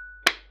great.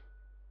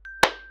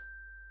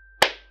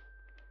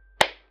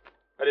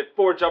 I did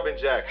 4 jumping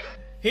jacks.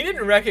 He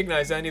didn't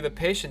recognize any of the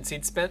patients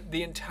he'd spent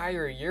the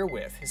entire year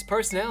with. His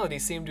personality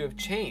seemed to have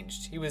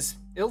changed. He was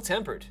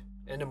ill-tempered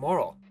and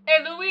immoral. Hey,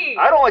 Louis.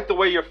 I don't like the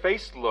way your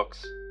face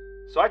looks,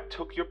 so I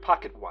took your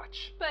pocket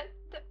watch. But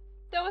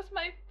that was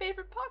my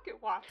favorite pocket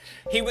watch.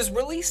 He was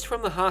released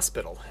from the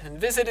hospital and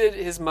visited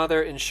his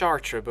mother in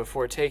Chartres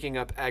before taking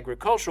up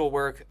agricultural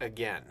work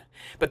again.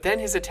 But then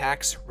his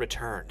attacks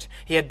returned.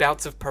 He had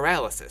bouts of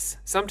paralysis,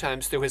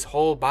 sometimes through his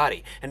whole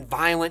body, and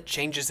violent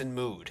changes in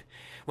mood.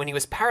 When he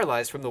was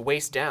paralyzed from the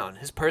waist down,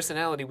 his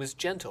personality was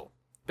gentle.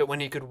 But when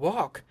he could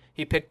walk,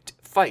 he picked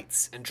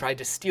fights and tried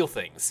to steal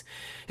things.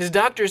 His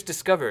doctors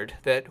discovered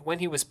that when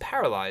he was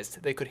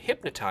paralyzed, they could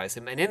hypnotize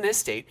him, and in this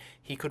state,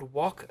 he could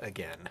walk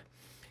again.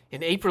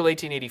 In April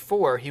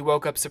 1884, he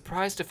woke up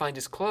surprised to find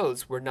his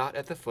clothes were not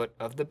at the foot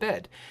of the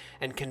bed,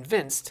 and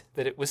convinced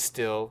that it was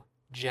still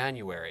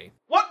January.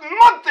 What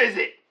month is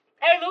it?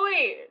 Hey,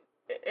 Louis.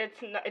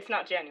 It's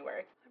not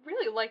January. I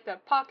really like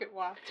that pocket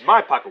watch. It's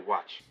my pocket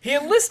watch. He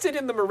enlisted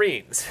in the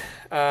Marines,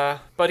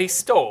 but he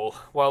stole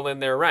while in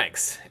their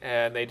ranks,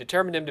 and they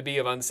determined him to be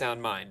of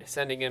unsound mind,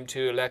 sending him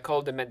to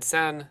l'École de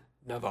Médecine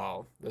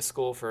Navale, the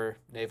school for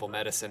naval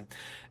medicine,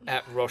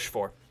 at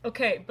Rochefort.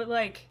 Okay, but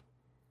like,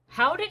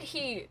 how did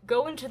he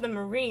go into the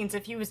Marines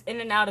if he was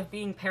in and out of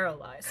being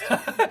paralyzed?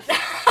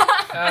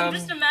 I'm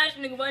just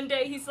imagining one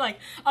day he's like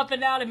up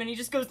and at him and he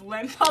just goes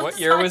limp outside. What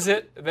year was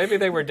it? Maybe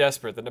they were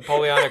desperate. The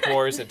Napoleonic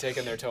Wars had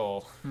taken their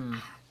toll.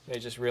 They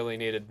just really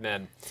needed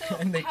men. So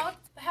And they-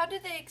 how do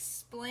they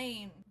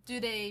explain? Do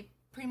they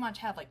pretty much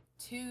have like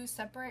 2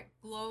 separate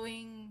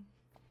glowing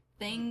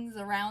things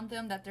around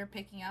them that they're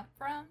picking up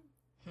from?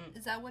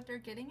 Is that what they're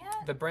getting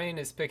at? The brain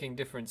is picking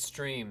different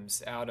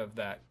streams out of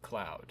that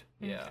cloud.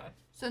 Yeah.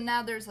 So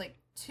now there's like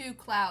 2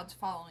 clouds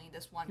following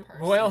this one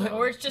person. Well,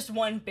 Or it's just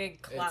one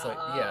big cloud. It's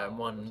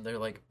like, they're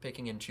like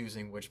picking and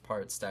choosing which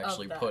parts to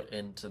actually that. put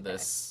into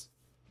this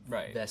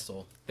right.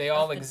 vessel. They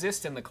all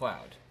exist in the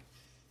cloud.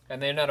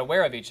 And they're not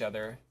aware of each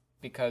other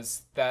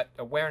because that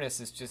awareness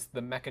is just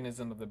the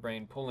mechanism of the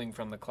brain pulling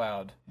from the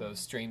cloud those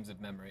streams of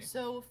memory.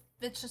 So if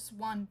it's just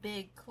one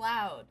big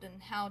cloud, then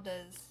how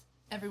does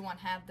everyone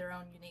have their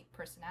own unique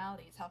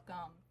personalities? How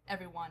come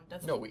everyone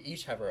doesn't? No, we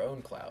each have our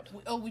own cloud.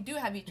 We do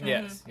have each one.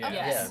 Yes, yeah.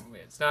 Yes.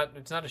 It's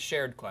not a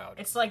shared cloud.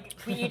 It's like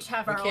we each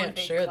have our own can't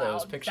big share cloud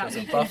those pictures that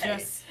of we can Buffy.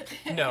 just-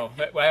 No,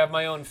 but I have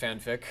my own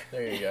fanfic.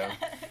 There you go.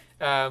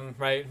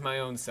 Right, my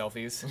own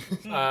selfies.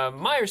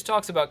 Myers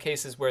talks about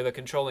cases where the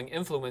controlling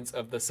influence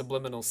of the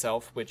subliminal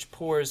self, which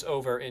pours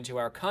over into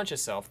our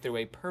conscious self through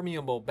a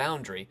permeable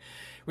boundary,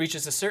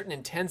 reaches a certain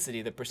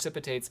intensity that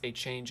precipitates a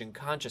change in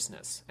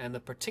consciousness, and the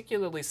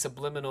particularly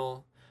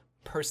subliminal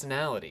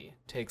personality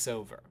takes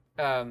over.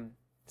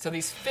 So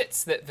these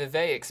fits that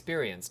Vevey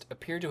experienced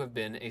appear to have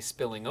been a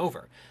spilling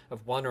over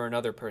of one or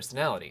another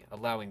personality,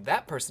 allowing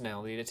that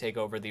personality to take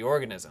over the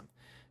organism,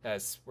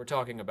 as we're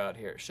talking about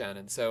here,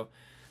 Shannon. So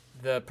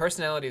the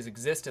personalities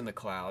exist in the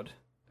cloud.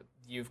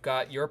 You've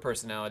got your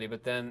personality,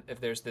 but then if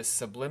there's this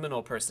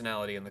subliminal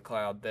personality in the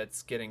cloud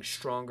that's getting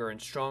stronger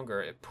and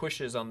stronger, it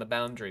pushes on the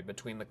boundary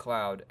between the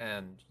cloud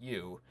and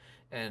you,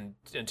 and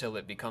until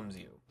it becomes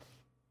you.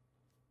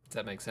 Does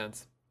that make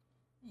sense?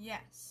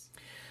 Yes.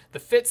 The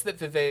fits that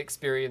Vevey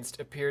experienced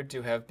appeared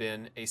to have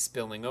been a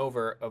spilling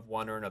over of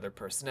one or another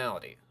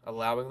personality,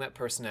 allowing that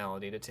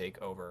personality to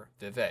take over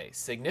Vevey.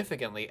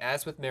 Significantly,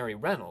 as with Mary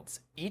Reynolds,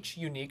 each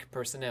unique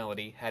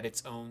personality had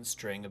its own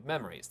string of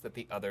memories that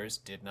the others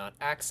did not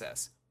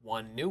access.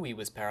 One knew he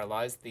was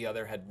paralyzed, the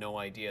other had no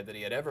idea that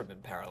he had ever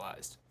been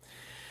paralyzed.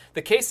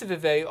 The case of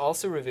Vevey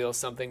also reveals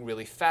something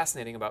really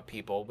fascinating about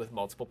people with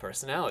multiple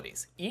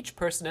personalities. Each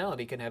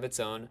personality can have its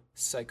own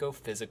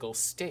psychophysical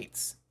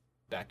states.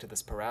 Back to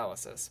this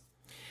paralysis.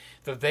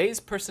 Vevey's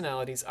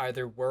personalities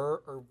either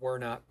were or were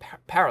not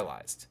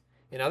paralyzed.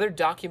 In other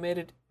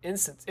documented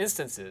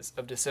instances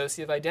of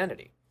dissociative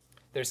identity,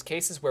 there's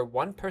cases where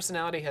one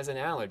personality has an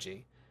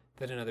allergy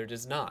that another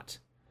does not.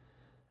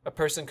 A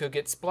person could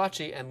get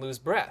splotchy and lose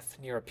breath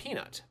near a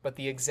peanut, but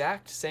the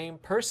exact same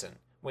person,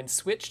 when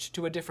switched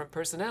to a different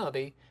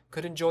personality,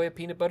 could enjoy a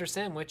peanut butter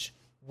sandwich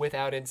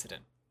without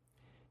incident.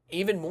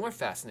 Even more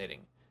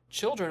fascinating,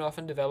 children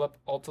often develop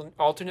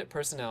alternate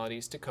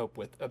personalities to cope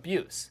with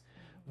abuse.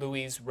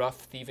 Louis'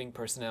 rough, thieving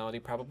personality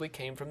probably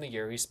came from the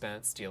year he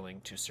spent stealing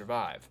to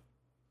survive.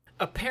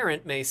 A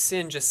parent may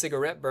singe a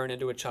cigarette burn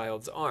into a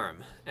child's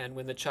arm, and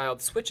when the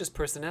child switches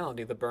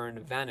personality, the burn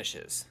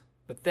vanishes.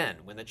 But then,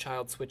 when the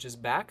child switches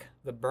back,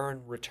 the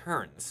burn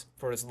returns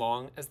for as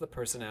long as the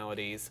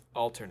personalities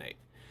alternate.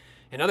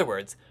 In other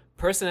words,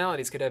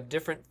 personalities could have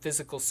different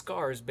physical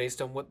scars based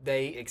on what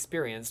they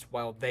experienced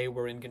while they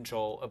were in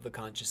control of the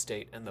conscious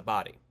state and the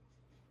body.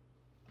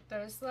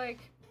 There's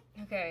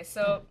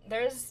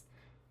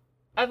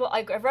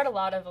I've read a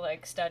lot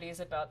of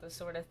studies about this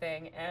sort of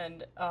thing,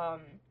 and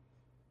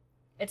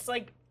it's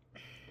like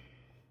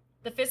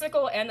the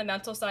physical and the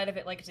mental side of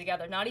it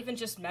together. Not even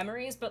just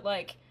memories, but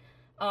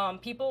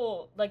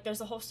people,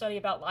 there's a whole study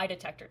about lie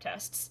detector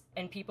tests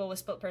and people with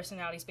split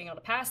personalities being able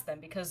to pass them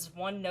because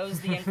one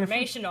knows the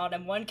information on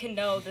them. One can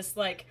know this,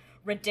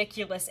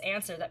 ridiculous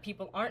answer that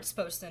people aren't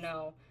supposed to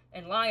know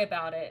and lie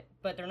about it,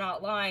 but they're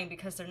not lying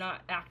because they're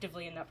not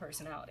actively in that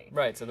personality.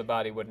 Right, so the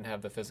body wouldn't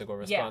have the physical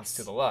response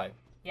to the lie.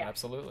 Yeah.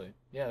 Absolutely.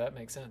 Yeah, that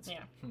makes sense.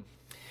 Yeah.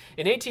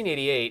 In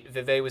 1888,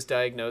 Vevey was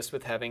diagnosed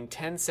with having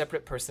 10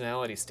 separate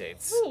personality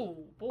states. Ooh,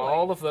 boy.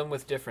 All of them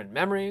with different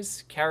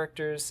memories,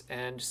 characters,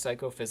 and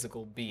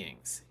psychophysical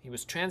beings. He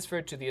was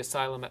transferred to the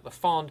asylum at La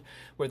Fonde,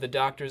 where the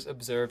doctors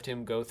observed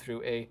him go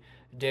through a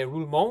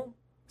déroulement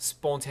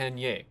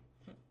spontané,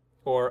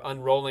 or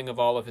unrolling of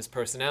all of his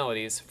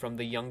personalities from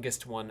the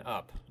youngest one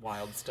up.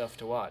 Wild stuff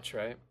to watch,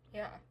 right?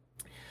 Yeah.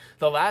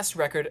 The last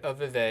record of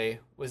Vevey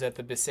was at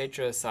the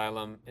Bicêtre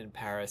Asylum in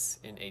Paris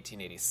in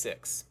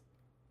 1886.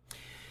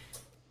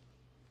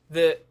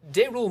 The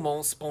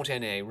déroulement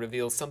spontané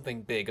reveals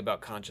something big about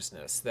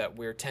consciousness that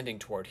we're tending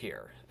toward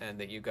here, and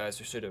that you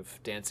guys are sort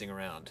of dancing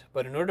around.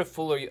 But in order to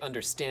fully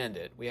understand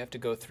it, we have to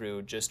go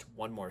through just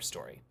one more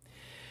story.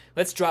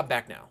 Let's drop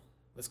back now.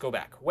 Let's go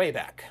back, way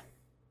back,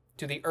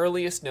 to the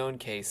earliest known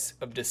case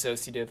of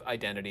dissociative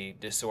identity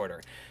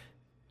disorder.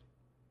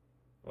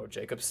 Oh,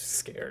 Jacob's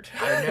scared.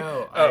 I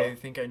know. Oh. I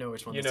think I know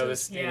which one You this know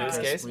is. this, you know this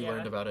case? We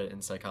learned about it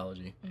in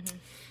psychology. Mm-hmm.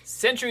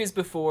 Centuries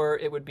before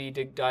it would be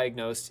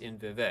diagnosed in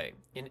Vevey.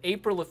 In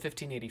April of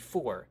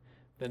 1584,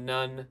 the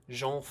nun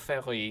Jean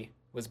Ferry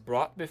was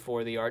brought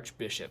before the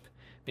archbishop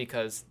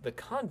because the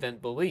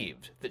convent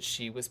believed that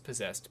she was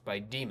possessed by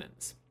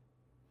demons.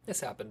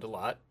 This happened a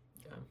lot.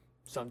 Yeah.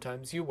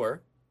 Sometimes you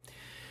were.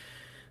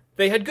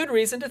 They had good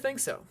reason to think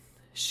so.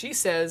 She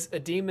says a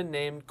demon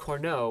named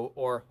Corneau,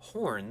 or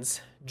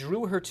Horns,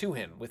 drew her to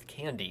him with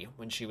candy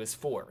when she was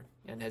 4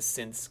 and has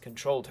since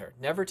controlled her.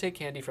 Never take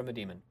candy from a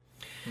demon.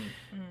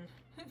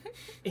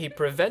 He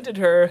prevented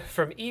her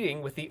from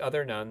eating with the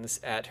other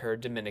nuns at her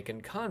Dominican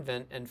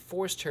convent and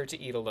forced her to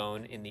eat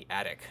alone in the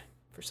attic.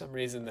 For some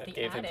reason, that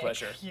gave him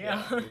pleasure.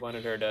 Yeah. He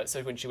wanted her to.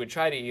 So when she would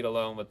try to eat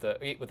alone with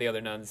the other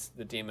nuns,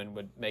 the demon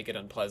would make it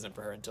unpleasant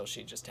for her until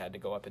she just had to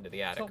go up into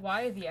the attic. But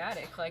why the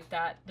attic like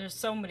that? There's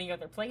so many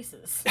other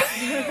places.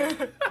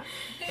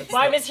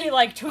 Why was he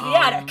to the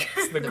attic?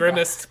 It's the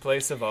grimmest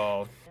place of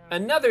all.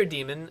 Another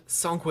demon,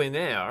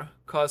 Sanguinaire,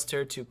 caused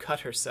her to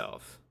cut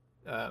herself.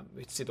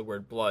 We see the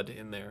word blood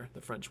in there,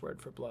 the French word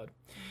for blood.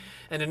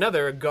 And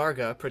another,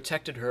 Garga,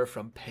 protected her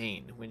from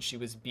pain when she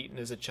was beaten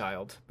as a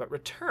child, but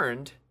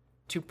returned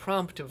to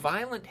prompt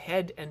violent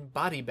head and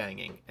body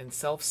banging and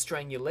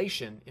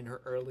self-strangulation in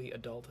her early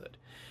adulthood.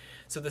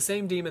 So the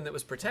same demon that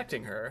was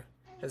protecting her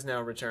has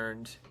now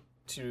returned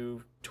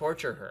to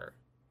torture her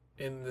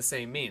in the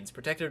same means.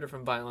 Protected her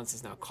from violence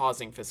is now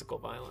causing physical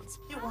violence.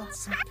 You want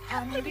some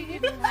candy?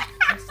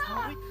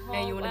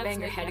 And you want to bang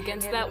your head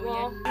against that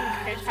wall? The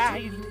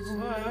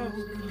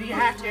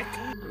attic.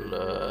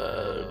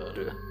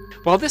 Blood.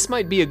 While this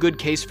might be a good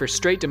case for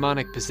straight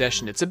demonic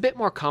possession, it's a bit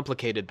more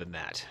complicated than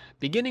that.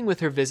 Beginning with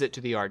her visit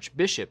to the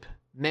Archbishop,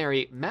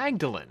 Mary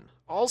Magdalene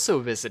also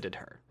visited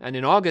her, and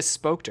in August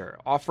spoke to her,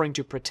 offering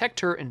to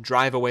protect her and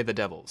drive away the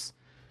devils.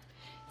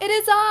 It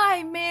is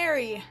I,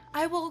 Mary.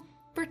 I will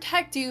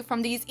protect you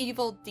from these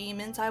evil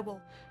demons. I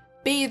will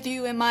bathe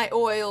you in my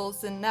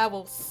oils, and I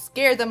will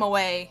scare them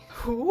away.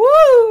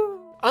 Woo!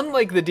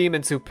 Unlike the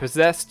demons who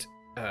possessed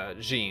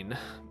Jean,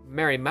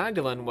 Mary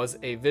Magdalene was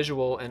a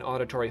visual and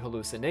auditory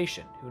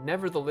hallucination who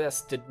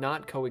nevertheless did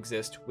not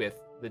coexist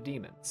with the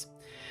demons.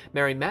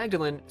 Mary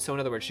Magdalene, so in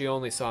other words, she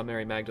only saw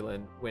Mary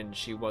Magdalene when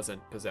she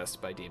wasn't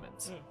possessed by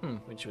demons.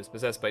 When she was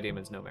possessed by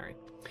demons, no Mary.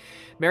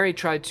 Mary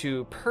tried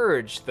to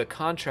purge the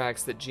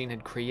contracts that Jean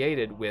had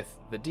created with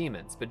the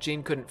demons, but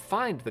Jean couldn't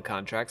find the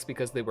contracts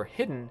because they were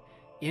hidden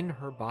in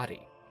her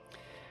body.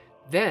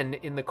 Then,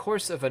 in the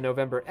course of a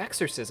November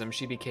exorcism,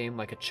 she became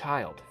like a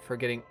child,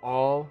 forgetting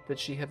all that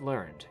she had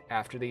learned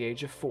after the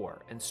age of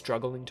 4 and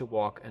struggling to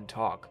walk and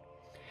talk.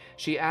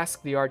 She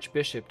asked the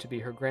Archbishop to be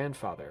her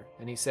grandfather,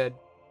 and he said,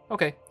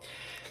 okay.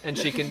 And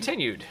she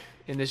continued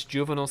in this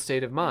juvenile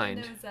state of mind.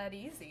 It was that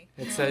easy.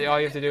 It's all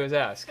you have to do is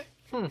ask.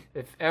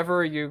 If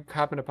ever you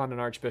happen upon an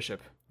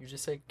archbishop. You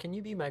just say, "Can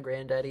you be my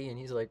granddaddy?" And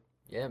he's like,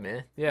 "Yeah,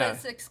 man." Yeah.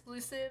 It's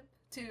exclusive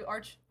to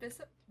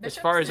archbishop. As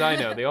far as I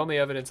know, the only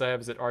evidence I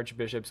have is that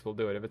archbishops will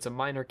do it. If it's a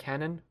minor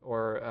canon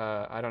or,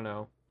 I don't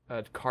know,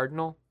 a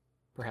cardinal,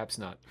 perhaps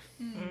not.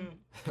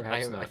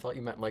 Perhaps I not. thought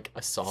you meant like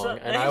a song, So-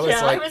 and I was yeah,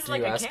 I like, was "Do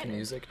like you a ask canon.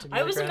 music to be I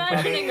my was grandfather?"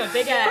 imagining a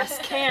big ass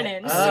cannon.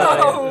 It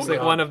was So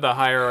like one of the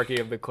hierarchy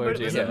of the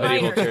clergy But in it the was a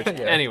medieval minor. church.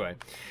 Yeah. Anyway,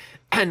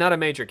 not a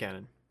major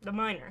canon. the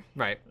minor.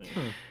 Right.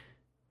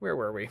 Where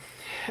were we?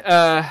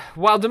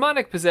 While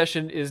demonic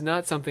possession is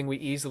not something we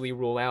easily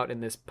rule out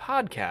in this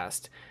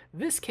podcast,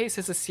 this case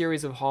has a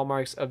series of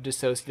hallmarks of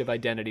dissociative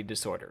identity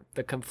disorder,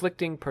 the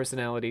conflicting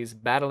personalities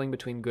battling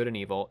between good and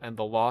evil, and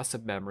the loss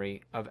of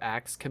memory of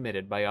acts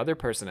committed by other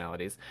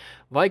personalities,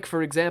 like,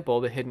 for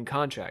example, the hidden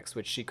contracts,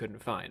 which she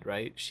couldn't find,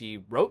 right? She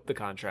wrote the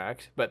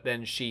contract, but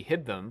then she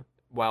hid them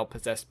while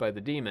possessed by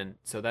the demon,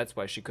 so that's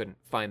why she couldn't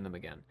find them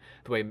again.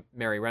 The way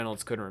Mary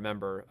Reynolds couldn't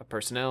remember a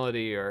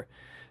personality, or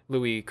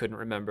Louis couldn't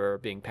remember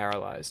being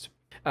paralyzed.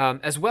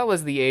 As well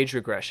as the age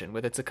regression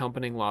with its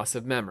accompanying loss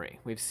of memory.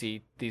 We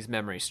see these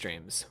memory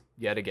streams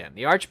yet again.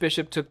 The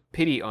Archbishop took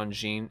pity on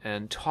Jean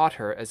and taught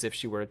her as if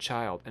she were a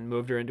child and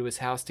moved her into his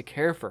house to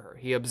care for her.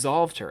 He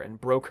absolved her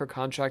and broke her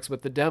contracts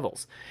with the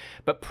devils.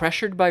 But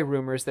pressured by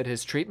rumors that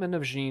his treatment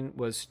of Jean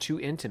was too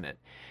intimate,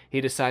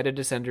 he decided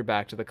to send her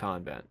back to the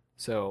convent.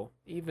 So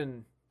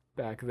even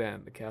back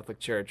then, the Catholic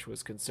Church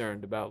was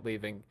concerned about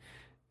leaving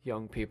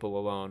young people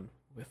alone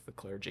with the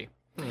clergy.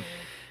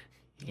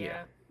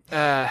 Yeah.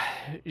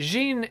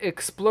 Jean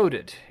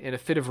exploded in a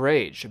fit of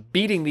rage,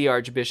 beating the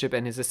Archbishop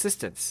and his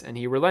assistants, and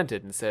he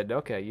relented and said,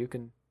 okay, you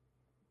can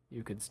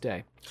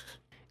stay.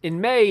 In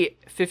May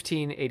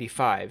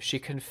 1585, she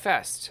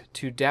confessed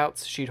to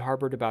doubts she'd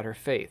harbored about her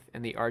faith,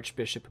 and the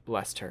Archbishop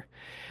blessed her.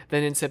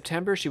 Then in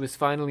September, she was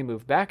finally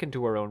moved back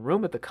into her own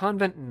room at the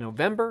convent. In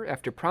November,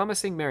 after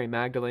promising Mary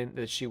Magdalene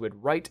that she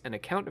would write an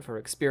account of her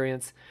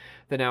experience,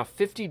 the now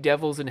 50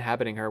 devils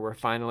inhabiting her were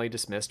finally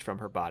dismissed from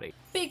her body.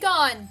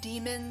 Begone,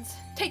 demons!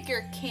 Take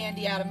your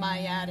candy out of my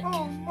attic.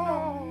 I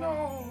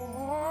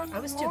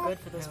was too good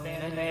for this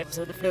band.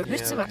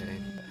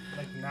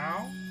 Like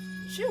now?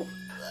 Shoo.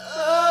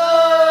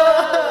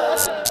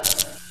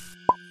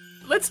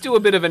 Let's do a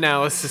bit of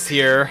analysis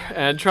here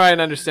and try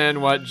and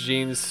understand what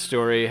Jean's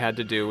story had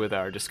to do with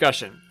our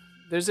discussion.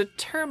 There's a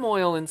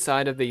turmoil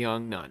inside of the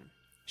young nun.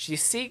 She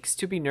seeks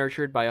to be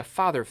nurtured by a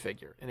father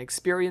figure, an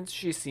experience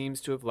she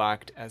seems to have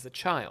lacked as a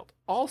child.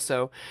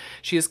 Also,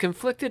 she is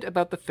conflicted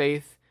about the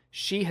faith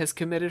she has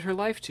committed her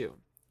life to.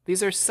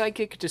 These are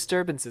psychic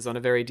disturbances on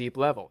a very deep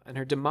level, and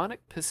her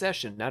demonic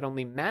possession not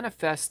only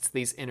manifests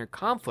these inner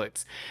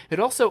conflicts,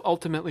 it also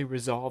ultimately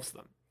resolves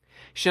them.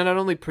 She not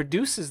only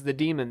produces the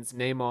demons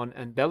Maimon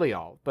and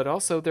Belial, but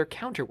also their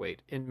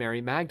counterweight in Mary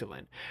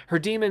Magdalene. Her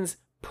demons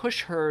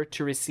push her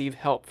to receive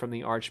help from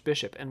the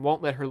Archbishop and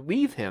won't let her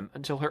leave him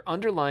until her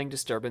underlying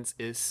disturbance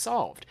is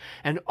solved.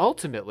 And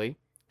ultimately,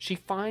 she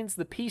finds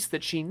the peace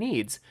that she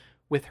needs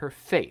with her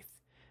faith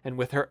and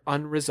with her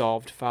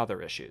unresolved father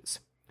issues.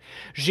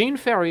 Jean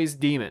Ferry's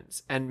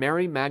demons and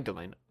Mary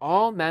Magdalene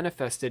all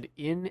manifested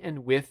in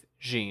and with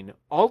Jean,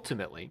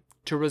 ultimately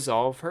to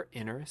resolve her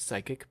inner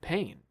psychic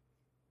pain.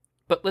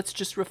 But let's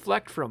just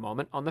reflect for a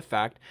moment on the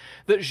fact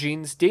that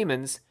Jean's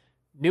demons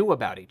knew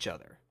about each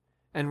other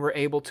and were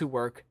able to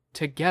work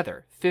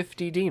together,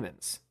 50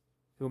 demons,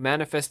 who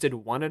manifested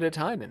one at a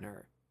time in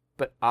her,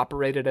 but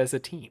operated as a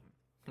team.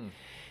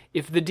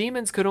 If the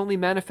demons could only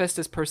manifest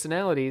as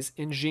personalities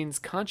in Jean's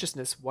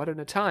consciousness one at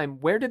a time,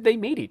 where did they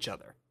meet each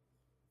other?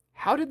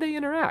 How did they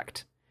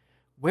interact?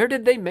 Where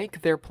did they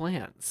make their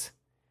plans?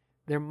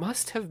 There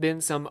must have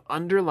been some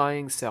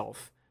underlying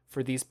self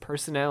for these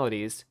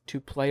personalities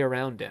to play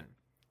around in,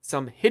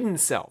 some hidden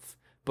self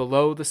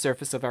below the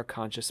surface of our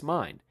conscious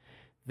mind.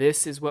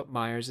 This is what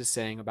Myers is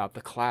saying about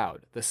the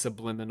cloud, the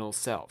subliminal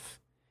self.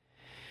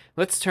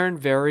 Let's turn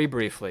very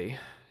briefly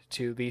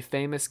to the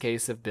famous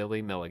case of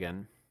Billy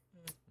Milligan.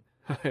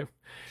 I'm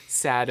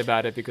sad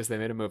about it because they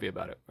made a movie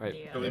about it, right?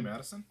 Yeah. Billy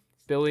Madison?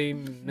 Billy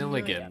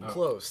Milligan.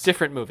 Close.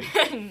 Different movie.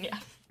 Yeah.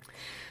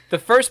 The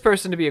first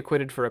person to be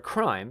acquitted for a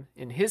crime,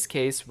 in his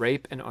case,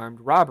 rape and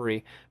armed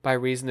robbery, by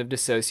reason of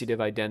dissociative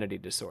identity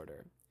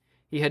disorder.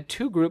 He had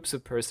 2 groups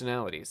of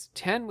personalities,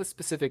 10 with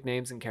specific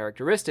names and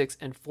characteristics,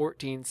 and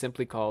 14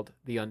 simply called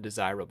the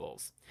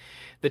undesirables.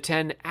 The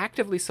 10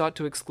 actively sought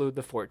to exclude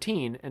the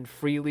 14 and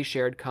freely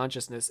shared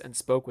consciousness and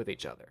spoke with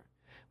each other.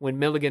 When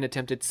Milligan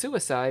attempted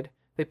suicide,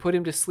 they put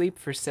him to sleep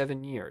for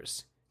 7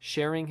 years,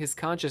 sharing his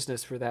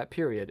consciousness for that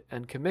period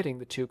and committing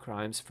the 2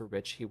 crimes for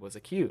which he was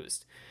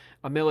accused.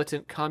 A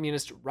militant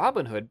communist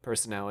Robin Hood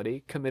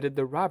personality committed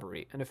the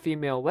robbery, and a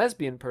female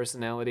lesbian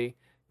personality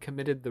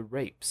committed the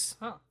rapes.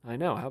 Huh. I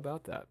know, how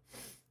about that?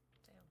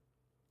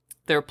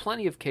 There are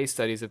plenty of case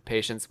studies of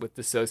patients with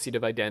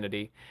dissociative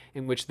identity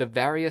in which the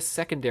various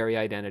secondary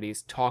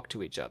identities talk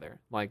to each other,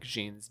 like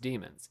Jean's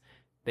demons.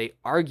 They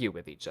argue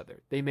with each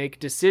other. They make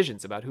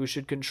decisions about who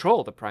should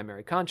control the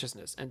primary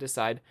consciousness and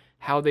decide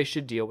how they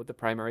should deal with the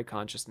primary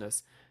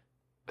consciousness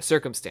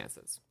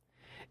circumstances.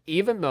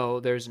 Even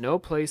though there's no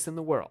place in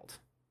the world,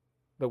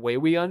 the way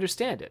we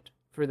understand it,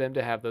 for them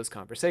to have those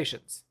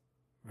conversations,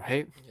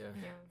 right? Yeah.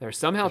 They're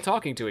somehow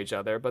talking to each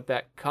other, but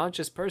that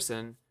conscious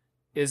person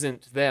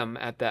isn't them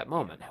at that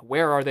moment.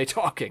 Where are they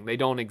talking? They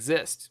don't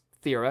exist,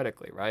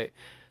 theoretically, right?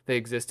 They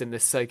exist in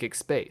this psychic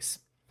space.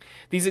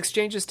 These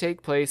exchanges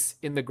take place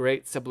in the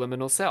great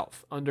subliminal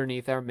self,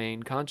 underneath our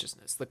main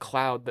consciousness, the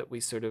cloud that we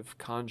sort of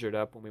conjured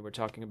up when we were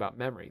talking about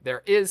memory.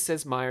 There is,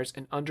 says Myers,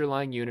 an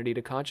underlying unity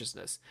to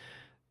consciousness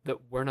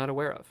that we're not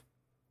aware of.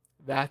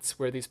 That's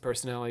where these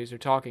personalities are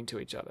talking to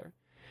each other.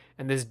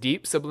 And this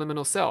deep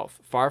subliminal self,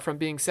 far from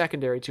being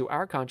secondary to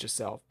our conscious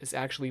self, is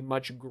actually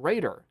much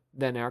greater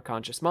than our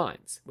conscious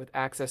minds, with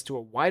access to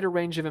a wider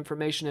range of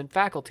information and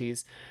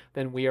faculties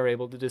than we are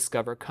able to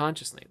discover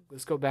consciously.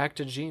 Let's go back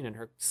to Jean and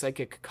her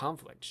psychic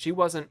conflict. She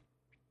wasn't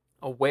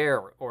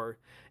aware or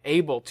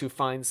able to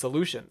find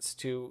solutions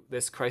to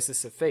this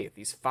crisis of faith,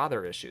 these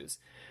father issues,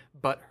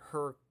 but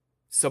her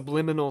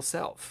subliminal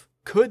self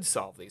could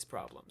solve these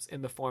problems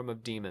in the form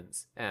of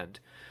demons and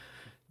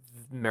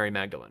Mary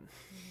Magdalene.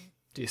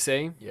 Do you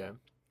see? Yeah.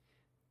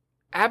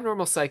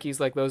 Abnormal psyches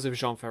like those of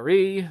Jean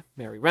Ferry,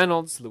 Mary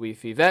Reynolds, Louis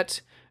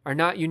Fivette are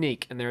not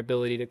unique in their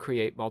ability to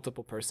create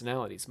multiple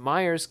personalities.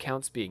 Myers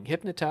counts being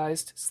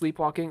hypnotized,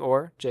 sleepwalking,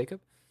 or,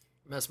 Jacob?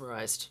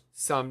 Mesmerized.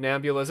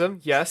 Somnambulism.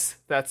 Yes,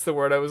 that's the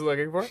word I was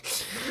looking for.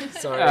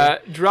 Sorry.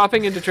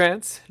 Dropping into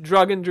trance,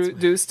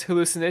 drug-induced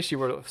hallucination. You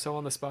were so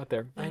on the spot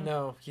there. I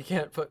know. You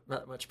can't put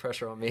that much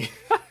pressure on me.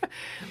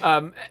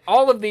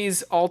 All of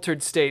these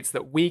altered states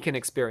that we can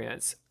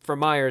experience for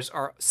Myers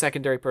are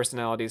secondary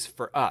personalities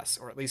for us,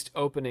 or at least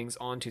openings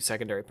onto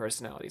secondary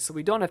personalities. So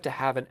we don't have to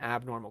have an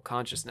abnormal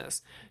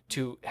consciousness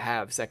to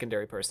have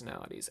secondary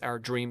personalities. Our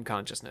dream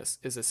consciousness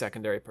is a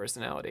secondary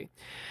personality.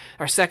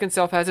 Our second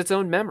self has its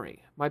own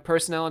memory. My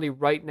personality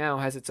right now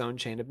has its own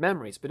chain of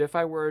memories, but if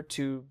I were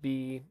to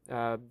be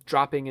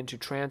dropping into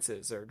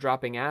trances or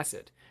dropping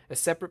acid, a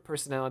separate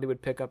personality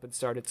would pick up and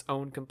start its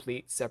own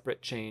complete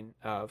separate chain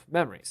of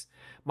memories.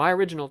 My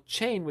original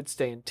chain would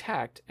stay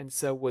intact, and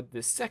so would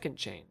this second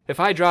chain. If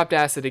I dropped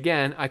acid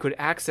again, I could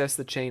access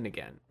the chain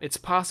again. It's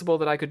possible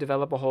that I could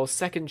develop a whole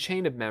second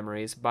chain of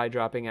memories by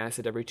dropping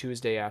acid every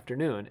Tuesday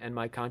afternoon, and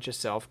my conscious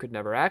self could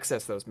never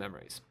access those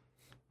memories.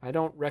 I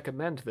don't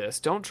recommend this.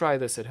 Don't try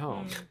this at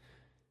home.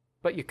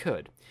 But you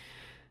could,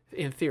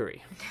 in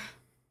theory.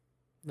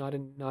 Not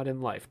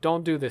in life.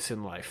 Don't do this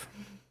in life.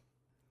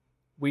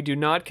 We do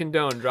not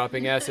condone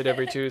dropping acid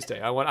every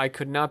Tuesday. I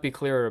could not be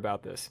clearer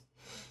about this.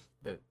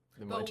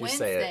 Then why'd you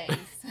say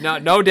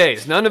it? No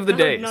days. None of the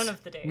days. None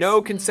of the days.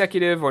 No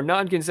consecutive or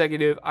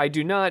non-consecutive. I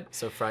do not.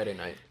 So Friday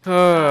night.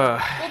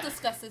 We'll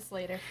discuss this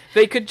later.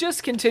 They could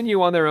just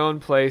continue on their own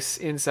place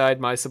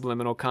inside my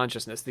subliminal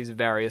consciousness, these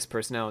various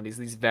personalities,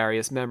 these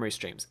various memory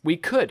streams. We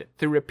could,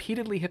 through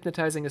repeatedly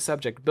hypnotizing a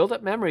subject, build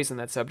up memories in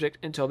that subject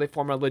until they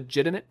form a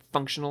legitimate,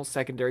 functional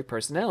secondary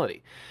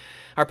personality.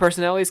 Our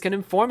personalities can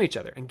inform each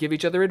other and give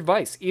each other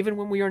advice, even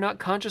when we are not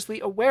consciously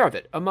aware of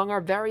it. Among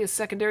our various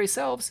secondary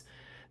selves,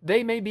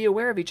 they may be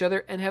aware of each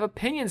other and have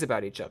opinions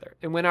about each other.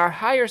 And when our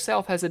higher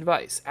self has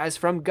advice, as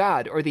from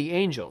God or the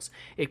angels,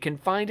 it can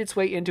find its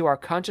way into our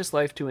conscious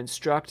life to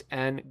instruct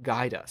and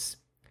guide us.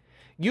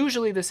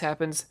 Usually this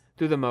happens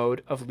through the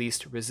mode of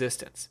least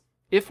resistance.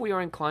 If we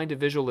are inclined to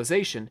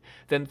visualization,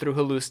 then through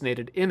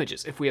hallucinated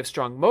images. If we have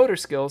strong motor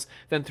skills,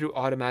 then through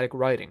automatic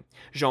writing.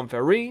 Jean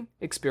Ferry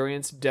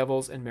experienced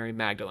devils and Mary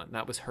Magdalene.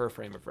 That was her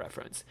frame of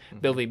reference.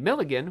 Billy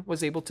Milligan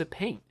was able to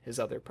paint his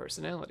other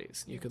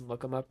personalities. You can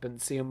look them up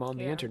and see them on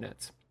the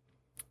internets.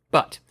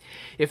 But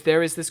if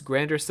there is this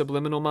grander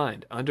subliminal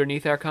mind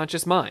underneath our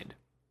conscious mind,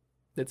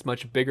 that's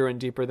much bigger and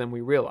deeper than we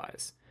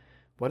realize,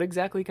 what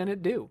exactly can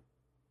it do?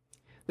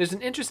 There's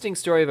an interesting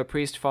story of a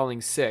priest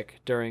falling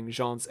sick during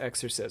Jean's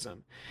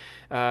exorcism.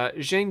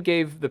 Jean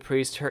gave the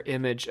priest her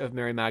image of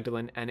Mary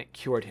Magdalene and it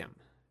cured him,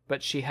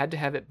 but she had to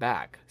have it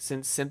back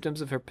since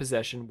symptoms of her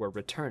possession were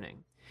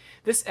returning.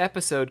 This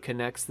episode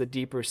connects the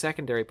deeper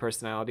secondary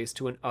personalities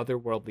to an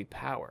otherworldly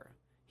power.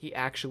 He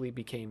actually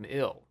became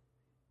ill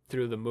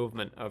through the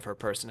movement of her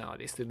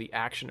personalities, through the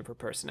action of her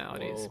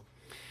personalities. Whoa.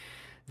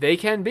 They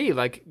can be,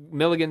 like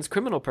Milligan's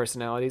criminal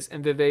personalities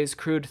and Vivay's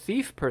crude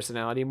thief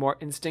personality, more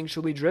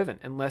instinctually driven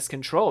and less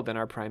controlled than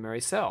our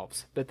primary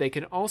selves. But they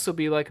can also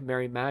be like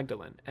Mary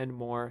Magdalene and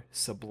more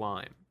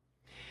sublime.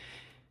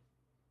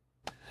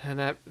 And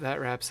that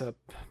wraps up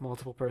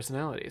multiple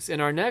personalities.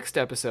 In our next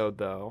episode,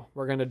 though,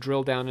 we're going to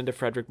drill down into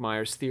Frederick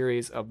Meyer's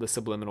theories of the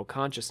subliminal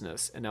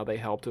consciousness and how they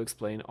help to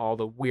explain all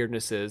the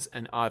weirdnesses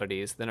and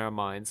oddities that our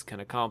minds can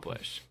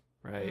accomplish.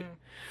 Right?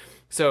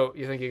 So,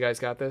 you think you guys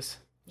got this?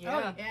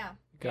 Yeah. Oh, yeah.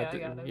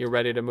 You're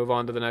ready to move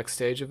on to the next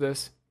stage of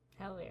this?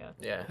 Hell yeah.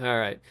 Yeah. All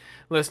right.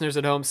 Listeners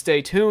at home,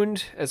 stay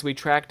tuned as we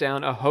track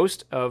down a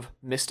host of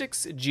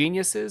mystics,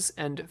 geniuses,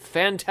 and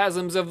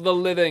phantasms of the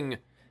living.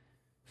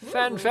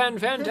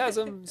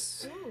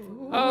 Phantasms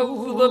of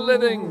the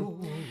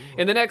living.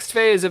 In the next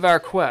phase of our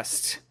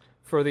quest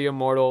for the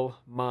immortal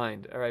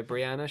mind. All right,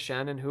 Brianna,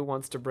 Shannon, who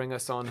wants to bring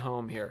us on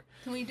home here?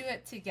 Can we do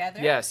it together?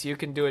 Yes, you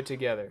can do it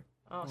together.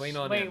 Oh, Lean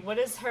on wait, in. what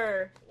is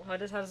her? How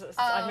does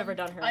I've never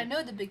done her. I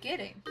know the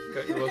beginning.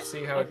 Good. We'll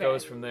see how it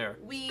goes from there.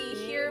 We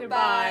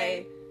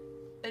hereby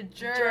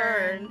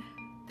adjourn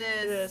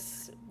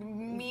this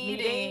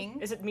meeting.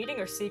 Is it meeting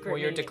or secret? Well,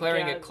 you're meeting?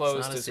 declaring Yeah, it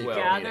closed not a as secret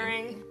well.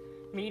 Gathering.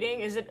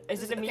 Meeting? Is it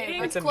a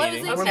meeting? It's a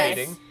closing meeting. We're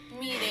this meeting.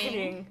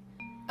 meeting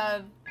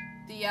of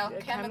the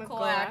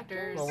alchemical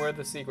actors. Well, we're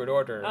the secret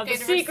order. Of the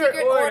Okay, secret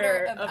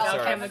order of That's our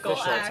alchemical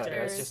official title. That's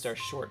actors. just our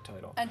short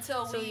title.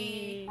 Until So we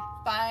we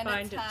find a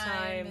find a time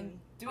time and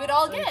do it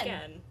all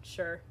again.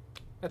 Sure.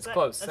 That's That-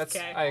 close. that's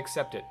okay. I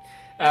accept it.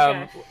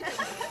 Okay.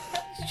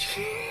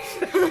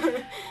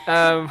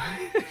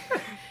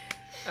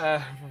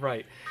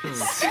 Right.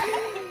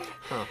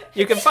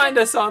 You can find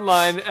us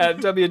online at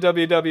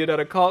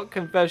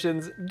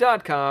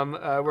www.occultconfessions.com,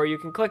 where you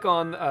can click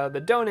on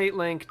the donate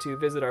link to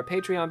visit our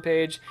Patreon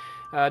page.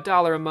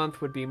 $1 a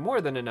month would be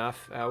more than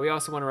enough. We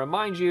also want to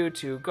remind you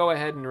to go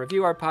ahead and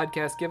review our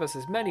podcast. Give us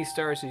as many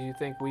stars as you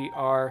think we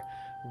are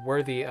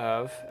worthy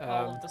of.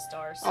 All of the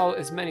stars.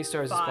 As many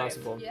stars 5. as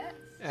possible. Yes.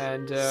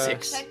 And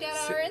 6. Check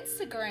out our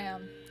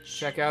Instagram.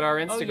 check out our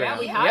Instagram. yeah,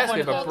 we have yes, one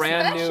we have of a those.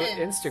 brand new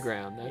Confessions.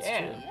 Instagram. That's Yeah.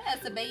 true. Yeah,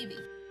 it's a baby.